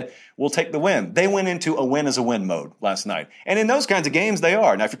they said, we'll take the win. They went into a win-as-a-win mode last night. And in those kinds of games, they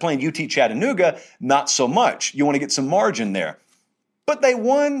are. Now, if you're playing UT Chattanooga, not so much. You want to get some margin there. But they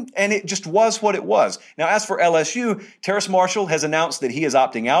won, and it just was what it was. Now, as for LSU, Terrace Marshall has announced that he is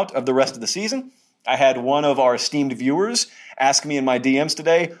opting out of the rest of the season. I had one of our esteemed viewers ask me in my DMs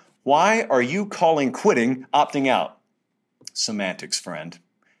today, why are you calling quitting opting out? Semantics, friend.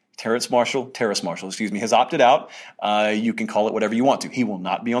 Terrace Marshall, has opted out. You can call it whatever you want to. He will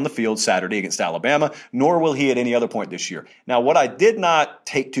not be on the field Saturday against Alabama, nor will he at any other point this year. Now, what I did not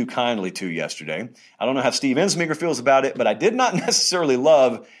take too kindly to yesterday, I don't know how Steve Ensminger feels about it, but I did not necessarily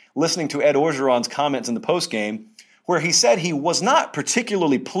love listening to Ed Orgeron's comments in the postgame, where he said he was not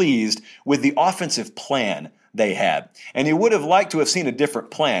particularly pleased with the offensive plan they had, and he would have liked to have seen a different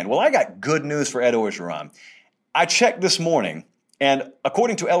plan. Well, I got good news for Ed Orgeron. I checked this morning, and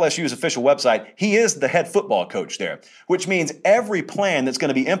according to LSU's official website, he is the head football coach there, which means every plan that's going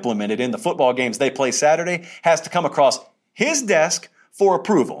to be implemented in the football games they play Saturday has to come across his desk for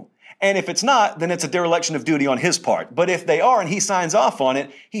approval. And if it's not, then it's a dereliction of duty on his part. But if they are and he signs off on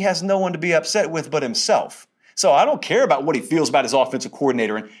it, he has no one to be upset with but himself. So I don't care about what he feels about his offensive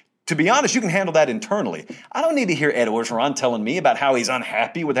coordinator. And to be honest, you can handle that internally. I don't need to hear Ed Orgeron telling me about how he's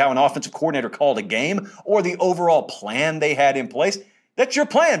unhappy with how an offensive coordinator called a game or the overall plan they had in place. That's your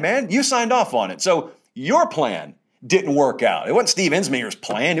plan, man. You signed off on it. So your plan didn't work out. It wasn't Steve Ensminger's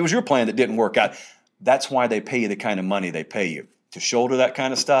plan. It was your plan that didn't work out. That's why they pay you the kind of money they pay you, to shoulder that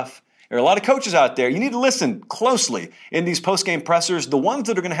kind of stuff. There are a lot of coaches out there. You need to listen closely in these post-game pressers, the ones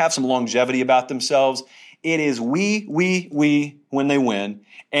that are going to have some longevity about themselves. It is we when they win,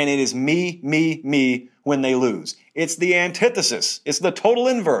 and it is me when they lose. It's the antithesis. It's the total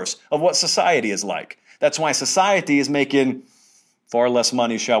inverse of what society is like. That's why society is making far less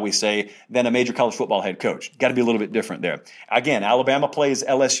money, shall we say, than a major college football head coach. Got to be a little bit different there. Again, Alabama plays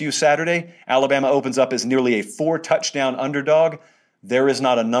LSU Saturday. Alabama opens up as nearly a 4-touchdown underdog. There is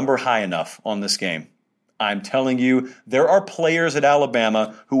not a number high enough on this game. I'm telling you, there are players at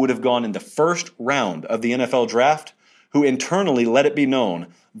Alabama who would have gone in the first round of the NFL draft who internally let it be known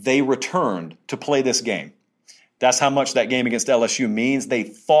they returned to play this game. That's how much that game against LSU means. They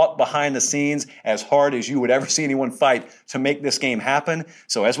fought behind the scenes as hard as you would ever see anyone fight to make this game happen.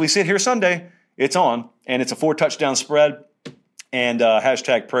 So as we sit here Sunday, it's on, and it's a 4-touchdown spread, and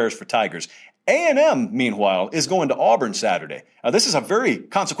hashtag prayers for Tigers. A&M, meanwhile, is going to Auburn Saturday. Now, this is a very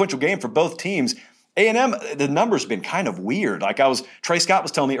consequential game for both teams. A&M, the number's been kind of weird. Trey Scott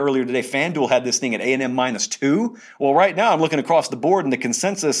was telling me earlier today, FanDuel had this thing at A&M -2. Well, right now I'm looking across the board, and the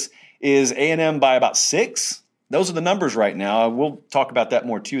consensus is A&M by about 6. Those are the numbers right now. We'll talk about that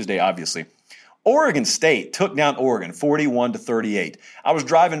more Tuesday, obviously. Oregon State took down Oregon 41-38. I was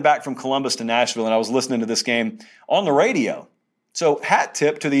driving back from Columbus to Nashville, and I was listening to this game on the radio. So hat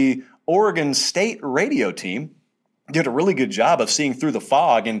tip to the Oregon State radio team. Did a really good job of seeing through the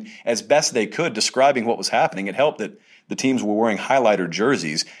fog and as best they could describing what was happening. It helped that the teams were wearing highlighter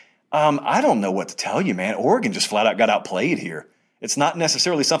jerseys. I don't know what to tell you, man. Oregon just flat out got outplayed here. It's not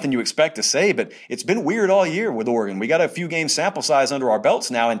necessarily something you expect to say, but it's been weird all year with Oregon. We got a few game sample size under our belts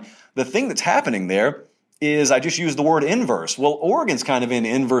now, and the thing that's happening there is I just used the word inverse. Well, Oregon's kind of in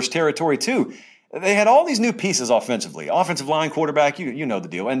inverse territory too. They had all these new pieces offensively, offensive line, quarterback, you know the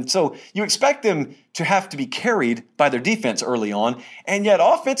deal. And so you expect them to have to be carried by their defense early on, and yet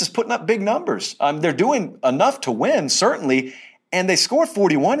offense is putting up big numbers. They're doing enough to win, certainly, and they scored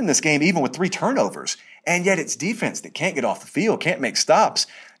 41 in this game even with 3 turnovers. And yet it's defense that can't get off the field, can't make stops,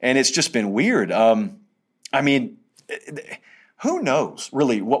 and it's just been weird. Who knows,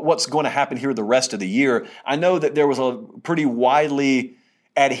 really, what's going to happen here the rest of the year? I know that there was a pretty widely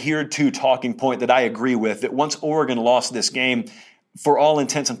adhered to talking point that I agree with, that once Oregon lost this game, for all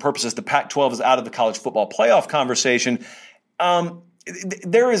intents and purposes, the Pac-12 is out of the college football playoff conversation.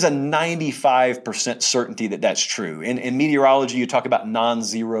 There is a 95% certainty that that's true. In meteorology, you talk about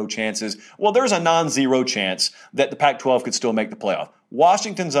non-zero chances. Well, there's a non-zero chance that the Pac-12 could still make the playoff.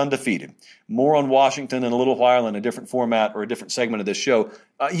 Washington's undefeated. More on Washington in a little while in a different format or a different segment of this show.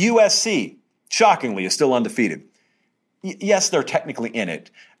 USC, shockingly, is still undefeated. Yes, they're technically in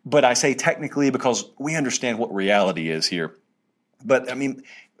it, but I say technically because we understand what reality is here. But,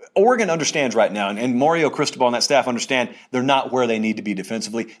 Oregon understands right now, and Mario Cristobal and that staff understand they're not where they need to be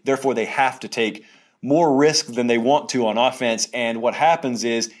defensively. Therefore, they have to take more risk than they want to on offense. And what happens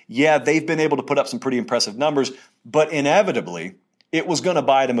is, they've been able to put up some pretty impressive numbers, but inevitably, it was going to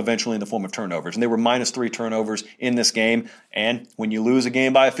bite them eventually in the form of turnovers. And they were -3 turnovers in this game. And when you lose a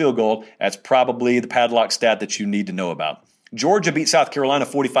game by a field goal, that's probably the padlock stat that you need to know about. Georgia beat South Carolina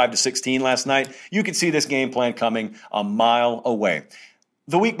 45-16 last night. You could see this game plan coming a mile away.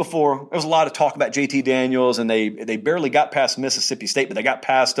 The week before, there was a lot of talk about JT Daniels, and they barely got past Mississippi State, but they got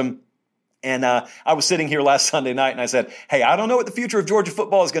past them. And I was sitting here last Sunday night and I said, hey, I don't know what the future of Georgia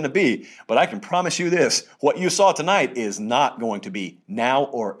football is going to be, but I can promise you this. What you saw tonight is not going to be now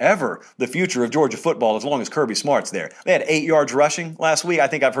or ever the future of Georgia football as long as Kirby Smart's there. They had 8 yards rushing last week. I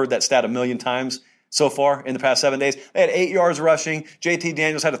think I've heard that stat a million times so far in the past 7 days. They had 8 yards rushing. JT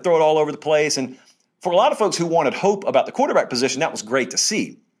Daniels had to throw it all over the place. And for a lot of folks who wanted hope about the quarterback position, that was great to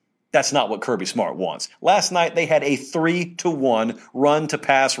see. That's not what Kirby Smart wants. Last night, they had a 3-to-1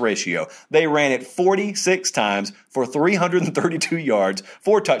 run-to-pass ratio. They ran it 46 times for 332 yards,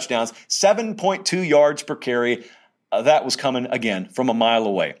 4 touchdowns, 7.2 yards per carry. That was coming, again, from a mile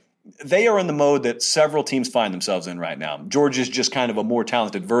away. They are in the mode that several teams find themselves in right now. Georgia's just kind of a more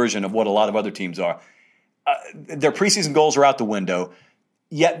talented version of what a lot of other teams are. Their preseason goals are out the window.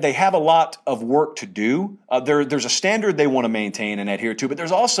 Yet they have a lot of work to do. There's a standard they want to maintain and adhere to, but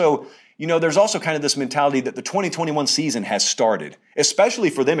there's also kind of this mentality that the 2021 season has started, especially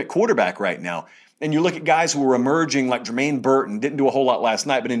for them at quarterback right now. And you look at guys who are emerging like Jermaine Burton, didn't do a whole lot last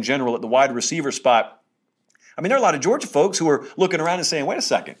night, but in general at the wide receiver spot. I mean, there are a lot of Georgia folks who are looking around and saying, wait a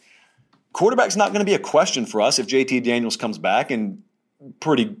second, quarterback's not going to be a question for us if JT Daniels comes back, and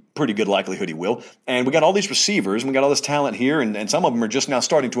pretty good likelihood he will. And we got all these receivers, and we got all this talent here, and some of them are just now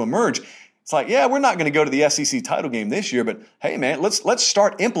starting to emerge. It's like, yeah, we're not going to go to the SEC title game this year, but hey, man, let's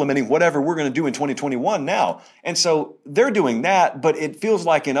start implementing whatever we're going to do in 2021 now. And so they're doing that, but it feels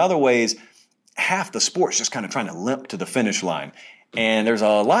like in other ways, half the sport's just kind of trying to limp to the finish line. And there's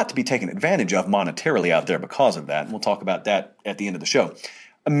a lot to be taken advantage of monetarily out there because of that. And we'll talk about that at the end of the show.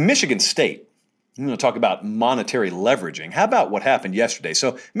 Michigan State. I'm going to talk about monetary leveraging. How about what happened yesterday?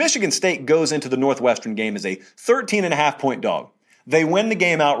 So Michigan State goes into the Northwestern game as a 13.5-point dog. They win the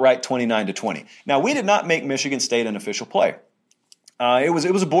game outright 29-20. Now, we did not make Michigan State an official play. It was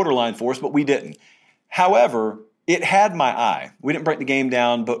a borderline for us, but we didn't. However, it had my eye. We didn't break the game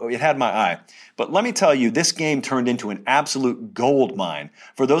down, but it had my eye. But let me tell you, this game turned into an absolute gold mine.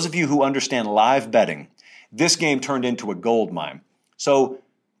 For those of you who understand live betting, this game turned into a gold mine. So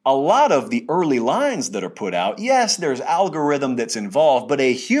a lot of the early lines that are put out, yes, there's algorithm that's involved, but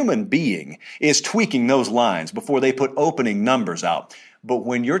a human being is tweaking those lines before they put opening numbers out. But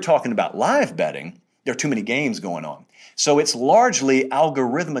when you're talking about live betting, there are too many games going on. So it's largely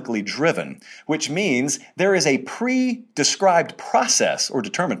algorithmically driven, which means there is a pre-described process or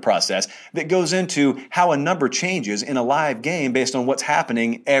determined process that goes into how a number changes in a live game based on what's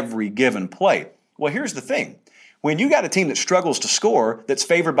happening every given play. Well, here's the thing. When you got a team that struggles to score that's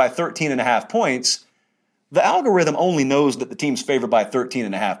favored by 13.5 points, the algorithm only knows that the team's favored by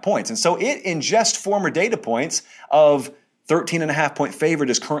 13.5 points. And so it ingests former data points of 13.5-point favorite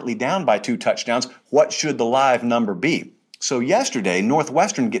is currently down by 2 touchdowns. What should the live number be? So yesterday,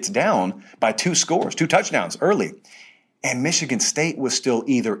 Northwestern gets down by 2 touchdowns early. And Michigan State was still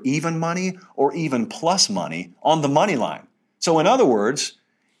either even money or even plus money on the money line. So in other words,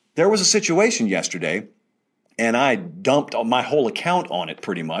 there was a situation yesterday, and I dumped my whole account on it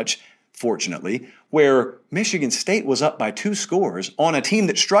pretty much, fortunately, where Michigan State was up by 2 scores on a team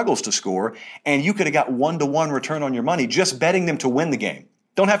that struggles to score, and you could have got 1-to-1 return on your money just betting them to win the game.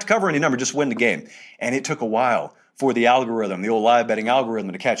 Don't have to cover any number, just win the game. And it took a while for the algorithm, the old live betting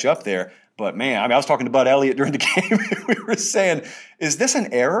algorithm, to catch up there. But man, I was talking to Bud Elliott during the game. We were saying, is this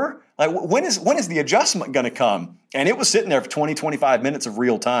an error? Like, when is the adjustment going to come? And it was sitting there for 20, 25 minutes of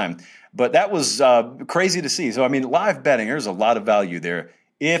real time. But that was crazy to see. So, I mean, live betting, there's a lot of value there.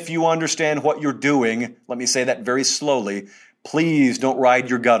 If you understand what you're doing, let me say that very slowly, please don't ride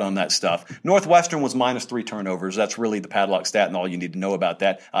your gut on that stuff. Northwestern was minus 3 turnovers. That's really the padlock stat and all you need to know about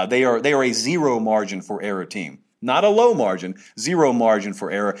that. They are a 0 margin for error team. Not a low margin, 0 margin for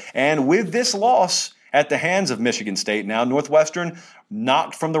error. And with this loss at the hands of Michigan State now, Northwestern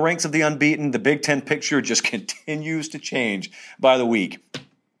knocked from the ranks of the unbeaten. The Big Ten picture just continues to change by the week,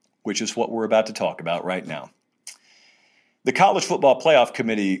 which is what we're about to talk about right now. The College Football Playoff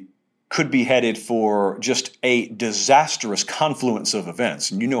Committee could be headed for just a disastrous confluence of events.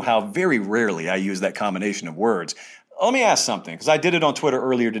 And you know how very rarely I use that combination of words. Let me ask something, because I did it on Twitter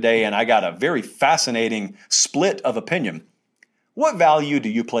earlier today, and I got a very fascinating split of opinion. What value do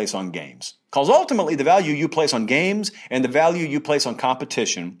you place on games? Because ultimately, the value you place on games and the value you place on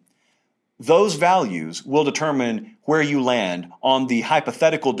competition, those values will determine where you land on the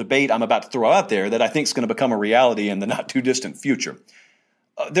hypothetical debate I'm about to throw out there that I think is going to become a reality in the not-too-distant future.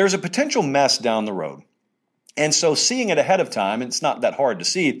 There's a potential mess down the road. And so seeing it ahead of time, and it's not that hard to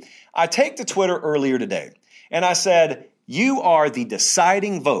see, I take to Twitter earlier today, and I said, you are the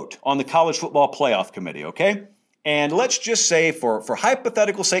deciding vote on the College Football Playoff Committee, okay? And let's just say, for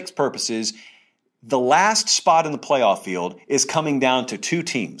hypothetical sakes purposes, the last spot in the playoff field is coming down to 2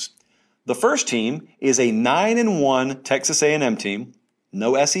 teams. The first team is a 9-1 Texas A&M team.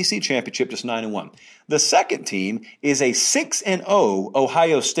 No SEC championship, just 9-1. The second team is a 6-0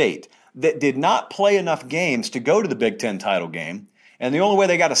 Ohio State that did not play enough games to go to the Big Ten title game. And the only way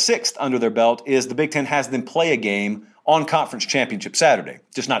they got a sixth under their belt is the Big Ten has them play a game on Conference Championship Saturday,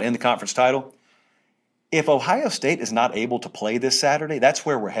 just not in the conference title. If Ohio State is not able to play this Saturday, that's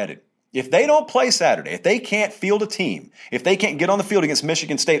where we're headed. If they don't play Saturday, if they can't field a team, if they can't get on the field against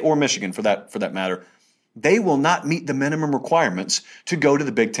Michigan State or Michigan for that matter, they will not meet the minimum requirements to go to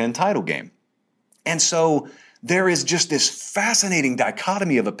the Big Ten title game. And so there is just this fascinating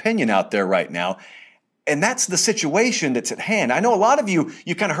dichotomy of opinion out there right now. And that's the situation that's at hand. I know a lot of you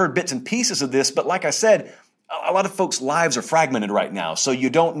kind of heard bits and pieces of this, but like I said, a lot of folks' lives are fragmented right now, so you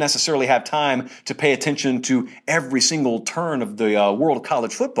don't necessarily have time to pay attention to every single turn of the world of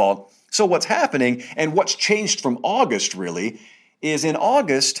college football. So what's happening and what's changed from August really is in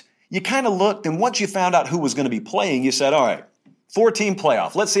August, you kind of looked, and once you found out who was going to be playing, you said, all right, 4-team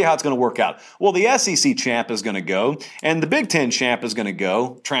playoff. Let's see how it's going to work out. Well, the SEC champ is going to go, and the Big Ten champ is going to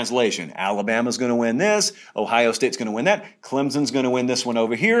go. Translation, Alabama's going to win this. Ohio State's going to win that. Clemson's going to win this one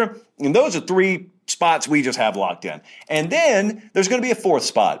over here. And those are three spots we just have locked in. And then there's going to be a fourth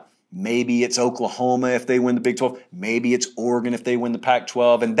spot. Maybe it's Oklahoma if they win the Big 12. Maybe it's Oregon if they win the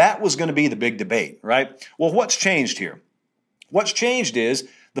Pac-12. And that was going to be the big debate, right? Well, what's changed here? What's changed is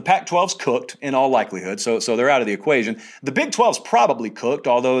the Pac-12's cooked in all likelihood, so they're out of the equation. The Big 12's probably cooked,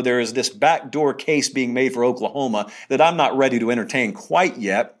 although there is this backdoor case being made for Oklahoma that I'm not ready to entertain quite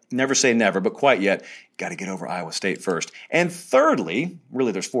yet. Never say never, but quite yet. Got to get over Iowa State first. And thirdly,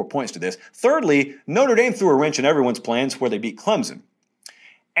 really there's 4 points to this. Thirdly, Notre Dame threw a wrench in everyone's plans where they beat Clemson.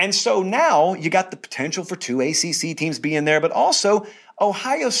 And so now you got the potential for 2 ACC teams being there, but also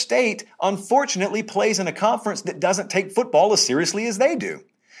Ohio State, unfortunately, plays in a conference that doesn't take football as seriously as they do.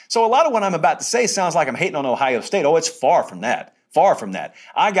 So a lot of what I'm about to say sounds like I'm hating on Ohio State. Oh, it's far from that. Far from that.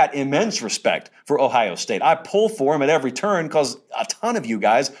 I got immense respect for Ohio State. I pull for them at every turn because a ton of you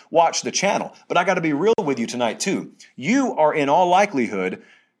guys watch the channel. But I got to be real with you tonight, too. You are in all likelihood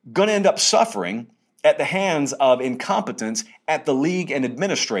going to end up suffering at the hands of incompetence at the league and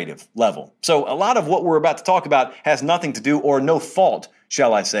administrative level. So a lot of what we're about to talk about has nothing to do, or no fault,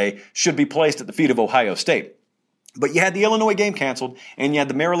 shall I say, should be placed at the feet of Ohio State. But you had the Illinois game canceled, and you had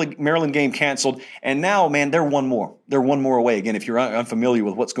the Maryland game canceled, and now, man, they're one more. They're one more away. Again, if you're unfamiliar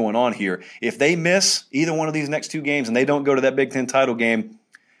with what's going on here, if they miss either one of these next 2 games and they don't go to that Big Ten title game,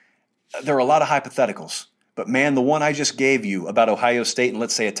 there are a lot of hypotheticals. But, man, the one I just gave you about Ohio State and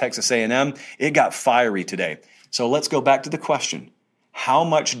let's say a Texas A&M, it got fiery today. So let's go back to the question. How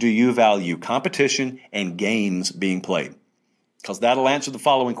much do you value competition and games being played? Because that'll answer the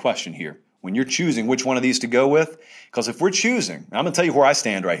following question here. When you're choosing which one of these to go with, because if we're choosing, I'm going to tell you where I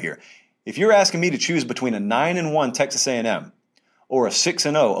stand right here. If you're asking me to choose between a 9-1 Texas A&M or a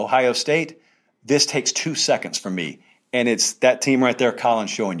 6-0 Ohio State, this takes 2 seconds for me. And it's that team right there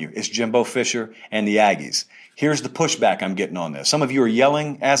Colin's showing you. It's Jimbo Fisher and the Aggies. Here's the pushback I'm getting on this. Some of you are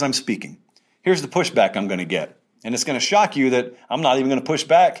yelling as I'm speaking. Here's the pushback I'm going to get. And it's going to shock you that I'm not even going to push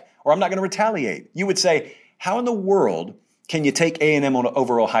back or I'm not going to retaliate. You would say, how in the world can you take A&M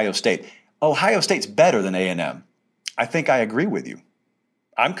over Ohio State? Ohio State's better than A&M. I think I agree with you.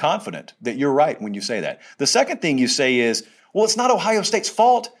 I'm confident that you're right when you say that. The second thing you say is, well, it's not Ohio State's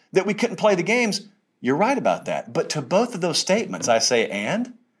fault that we couldn't play the games. You're right about that. But to both of those statements, I say,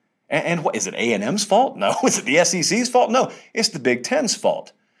 and what, is it A&M's fault? No. Is it the SEC's fault? No. It's the Big Ten's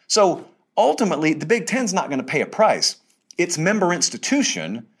fault. So ultimately, the Big Ten's not going to pay a price. Its member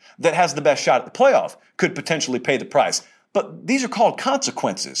institution that has the best shot at the playoff could potentially pay the price. But these are called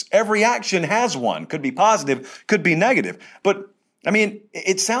consequences. Every action has one. Could be positive, could be negative. But, I mean,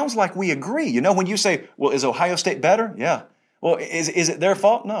 it sounds like we agree. You know, when you say, well, is Ohio State better? Yeah. Well, is it their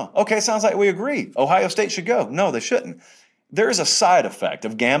fault? No. Okay, sounds like we agree. Ohio State should go. No, they shouldn't. There is a side effect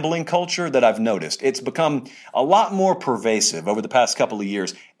of gambling culture that I've noticed. It's become a lot more pervasive over the past couple of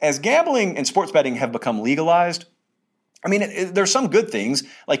years. As gambling and sports betting have become legalized, I mean, there's some good things,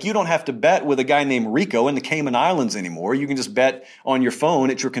 like you don't have to bet with a guy named Rico in the Cayman Islands anymore. You can just bet on your phone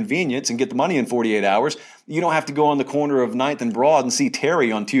at your convenience and get the money in 48 hours. You don't have to go on the corner of 9th and Broad and see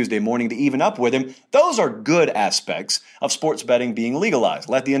Terry on Tuesday morning to even up with him. Those are good aspects of sports betting being legalized.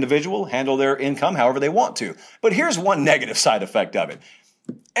 Let the individual handle their income however they want to. But here's one negative side effect of it.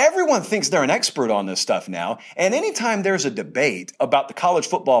 Everyone thinks they're an expert on this stuff now, and anytime there's a debate about the college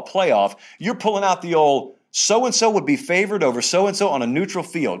football playoff, you're pulling out the old so-and-so would be favored over so-and-so on a neutral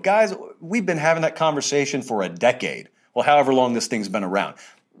field. Guys, we've been having that conversation for a decade. Well, however long this thing's been around.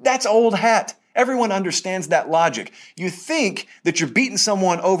 That's old hat. Everyone understands that logic. You think that you're beating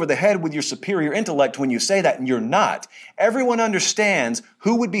someone over the head with your superior intellect when you say that, and you're not. Everyone understands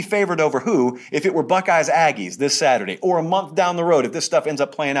who would be favored over who if it were Buckeyes Aggies this Saturday, or a month down the road if this stuff ends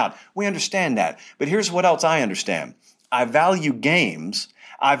up playing out. We understand that. But here's what else I understand. I value games.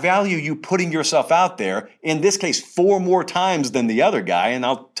 I value you putting yourself out there, in this case, 4 more times than the other guy, and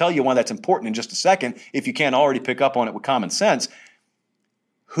I'll tell you why that's important in just a second if you can't already pick up on it with common sense.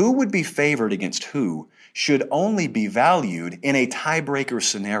 Who would be favored against who should only be valued in a tiebreaker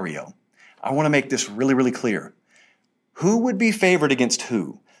scenario. I want to make this really, really clear. Who would be favored against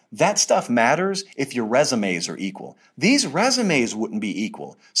who? That stuff matters if your resumes are equal. These resumes wouldn't be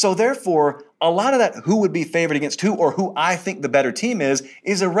equal. So therefore, a lot of that who would be favored against who or who I think the better team is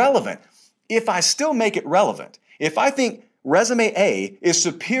irrelevant. If I still make it relevant, if I think resume A is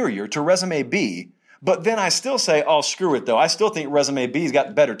superior to resume B, but then I still say, oh, screw it though, I still think resume B's got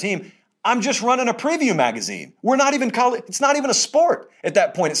the better team, I'm just running a preview magazine. We're not even it's not even a sport at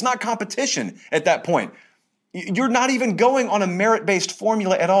that point. It's not competition at that point. You're not even going on a merit-based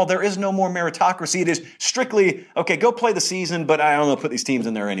formula at all. There is no more meritocracy. It is strictly, okay, go play the season, but I don't know, put these teams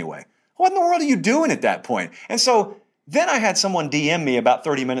in there anyway. What in the world are you doing at that point? And so then I had someone DM me about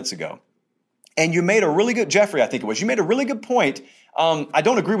 30 minutes ago. And you made a really good, Jeffrey, I think it was, you made a really good point. I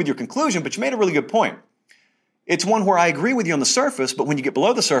don't agree with your conclusion, but you made a really good point. It's one where I agree with you on the surface, but when you get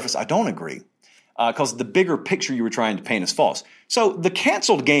below the surface, I don't agree. Because the bigger picture you were trying to paint is false. So the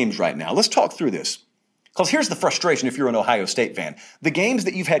canceled games right now, let's talk through this. Because here's the frustration if you're an Ohio State fan. The games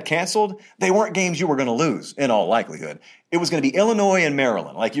that you've had canceled, they weren't games you were going to lose in all likelihood. It was going to be Illinois and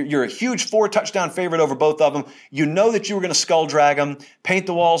Maryland. Like you're a huge 4-touchdown favorite over both of them. You know that you were going to skull drag them, paint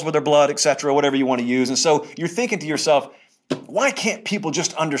the walls with their blood, etc., whatever you want to use. And so you're thinking to yourself, why can't people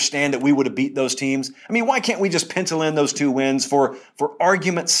just understand that we would have beat those teams? I mean, why can't we just pencil in those 2 wins for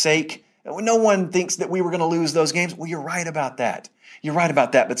argument's sake? No one thinks that we were going to lose those games. Well, you're right about that. You're right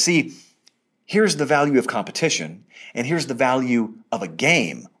about that. But see, here's the value of competition, and here's the value of a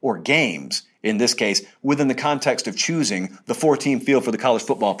game, or games, in this case, within the context of choosing the 4-team field for the college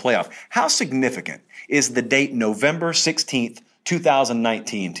football playoff. How significant is the date November 16th,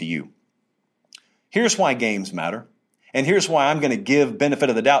 2019 to you? Here's why games matter, and here's why I'm going to give benefit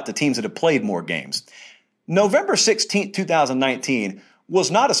of the doubt to teams that have played more games. November 16th, 2019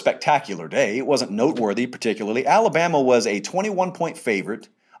 was not a spectacular day. It wasn't noteworthy particularly. Alabama was a 21-point favorite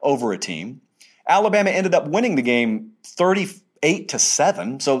over a team. Alabama ended up winning the game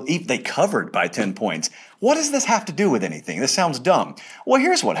 38-7, so they covered by 10 points. What does this have to do with anything? This sounds dumb. Well,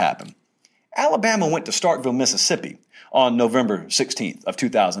 here's what happened. Alabama went to Starkville, Mississippi on November 16th of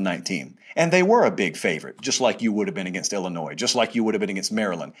 2019, and they were a big favorite, just like you would have been against Illinois, just like you would have been against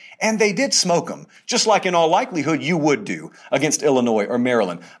Maryland. And they did smoke them, just like in all likelihood you would do against Illinois or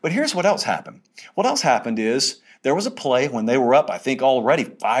Maryland. But here's what else happened. What else happened is there was a play when they were up, I think already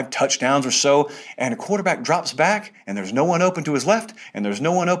 5 touchdowns or so, and a quarterback drops back, and there's no one open to his left, and there's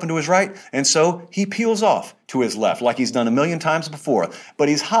no one open to his right, and so he peels off to his left like he's done a million times before, but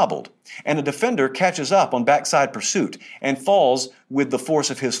he's hobbled, and a defender catches up on backside pursuit and falls with the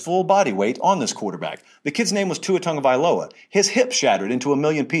force of his full body weight on this quarterback. The kid's name was Tua Tagovailoa. His hip shattered into a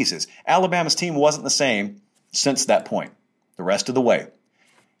million pieces. Alabama's team wasn't the same since that point, the rest of the way.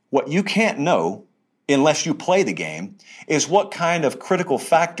 What you can't know unless you play the game, is what kind of critical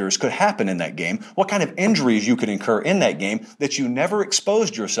factors could happen in that game, what kind of injuries you could incur in that game that you never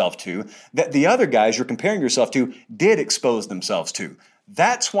exposed yourself to, that the other guys you're comparing yourself to did expose themselves to.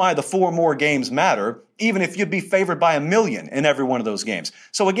 That's why the 4 more games matter, even if you'd be favored by 1 million in every one of those games.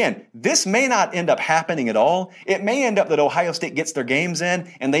 So again, this may not end up happening at all. It may end up that Ohio State gets their games in,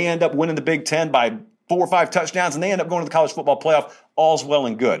 and they end up winning the Big Ten by 4 or 5 touchdowns, and they end up going to the college football playoff. All's well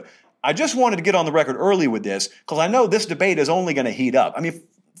and good. I just wanted to get on the record early with this because I know this debate is only going to heat up. I mean,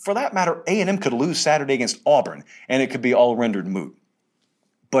 for that matter, A&M could lose Saturday against Auburn, and it could be all rendered moot.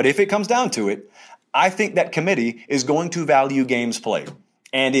 But if it comes down to it, I think that committee is going to value games played.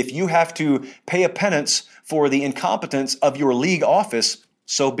 And if you have to pay a penance for the incompetence of your league office,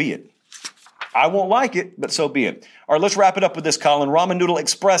 so be it. I won't like it, but so be it. All right, let's wrap it up with this, Colin. Ramen Noodle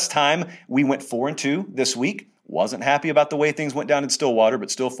Express time. We went 4-2 this week. Wasn't happy about the way things went down in Stillwater, but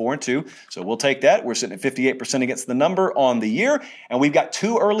still 4-2. So we'll take that. We're sitting at 58% against the number on the year. And we've got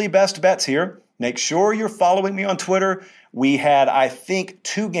 2 early best bets here. Make sure you're following me on Twitter. We had, I think,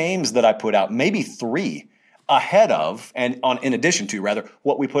 2 games that I put out, maybe 3, ahead of, in addition to,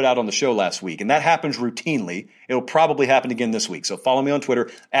 what we put out on the show last week. And that happens routinely. It'll probably happen again this week. So follow me on Twitter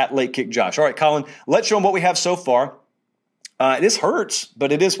at LateKickJosh. All right, Colin, let's show them what we have so far. This hurts,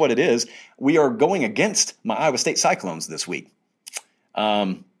 but it is what it is. We are going against my Iowa State Cyclones this week.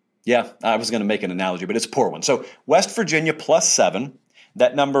 Yeah, I was going to make an analogy, but it's a poor one. So West Virginia +7.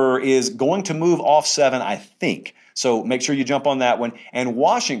 That number is going to move off 7, I think. So make sure you jump on that one. And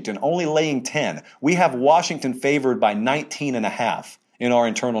Washington only laying 10. We have Washington favored by 19.5 in our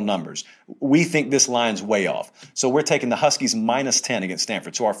internal numbers. We think this line's way off. So we're taking the Huskies -10 against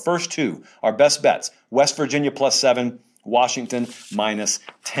Stanford. So our first two, our best bets, West Virginia +7, Washington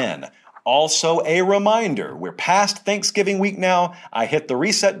 -10. Also, a reminder, we're past Thanksgiving week now. I hit the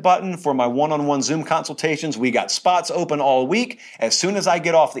reset button for my one-on-one Zoom consultations. We got spots open all week. As soon as I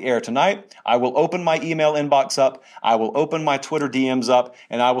get off the air tonight, I will open my email inbox up, I will open my Twitter DMs up,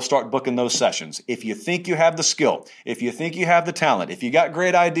 and I will start booking those sessions. If you think you have the skill, if you think you have the talent, if you got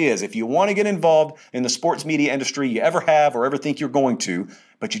great ideas, if you want to get involved in the sports media industry you ever have or ever think you're going to,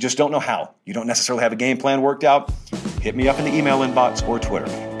 but you just don't know how, you don't necessarily have a game plan worked out, hit me up in the email inbox or Twitter.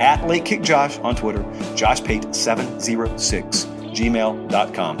 At LateKickJosh on Twitter, JoshPate706,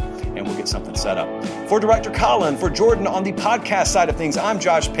 gmail.com, and we'll get something set up. For Director Colin, for Jordan on the podcast side of things, I'm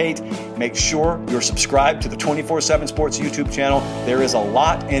Josh Pate. Make sure you're subscribed to the 24/7 Sports YouTube channel. There is a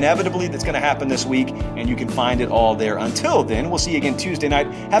lot inevitably that's going to happen this week, and you can find it all there. Until then, we'll see you again Tuesday night.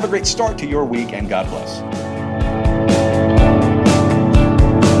 Have a great start to your week, and God bless.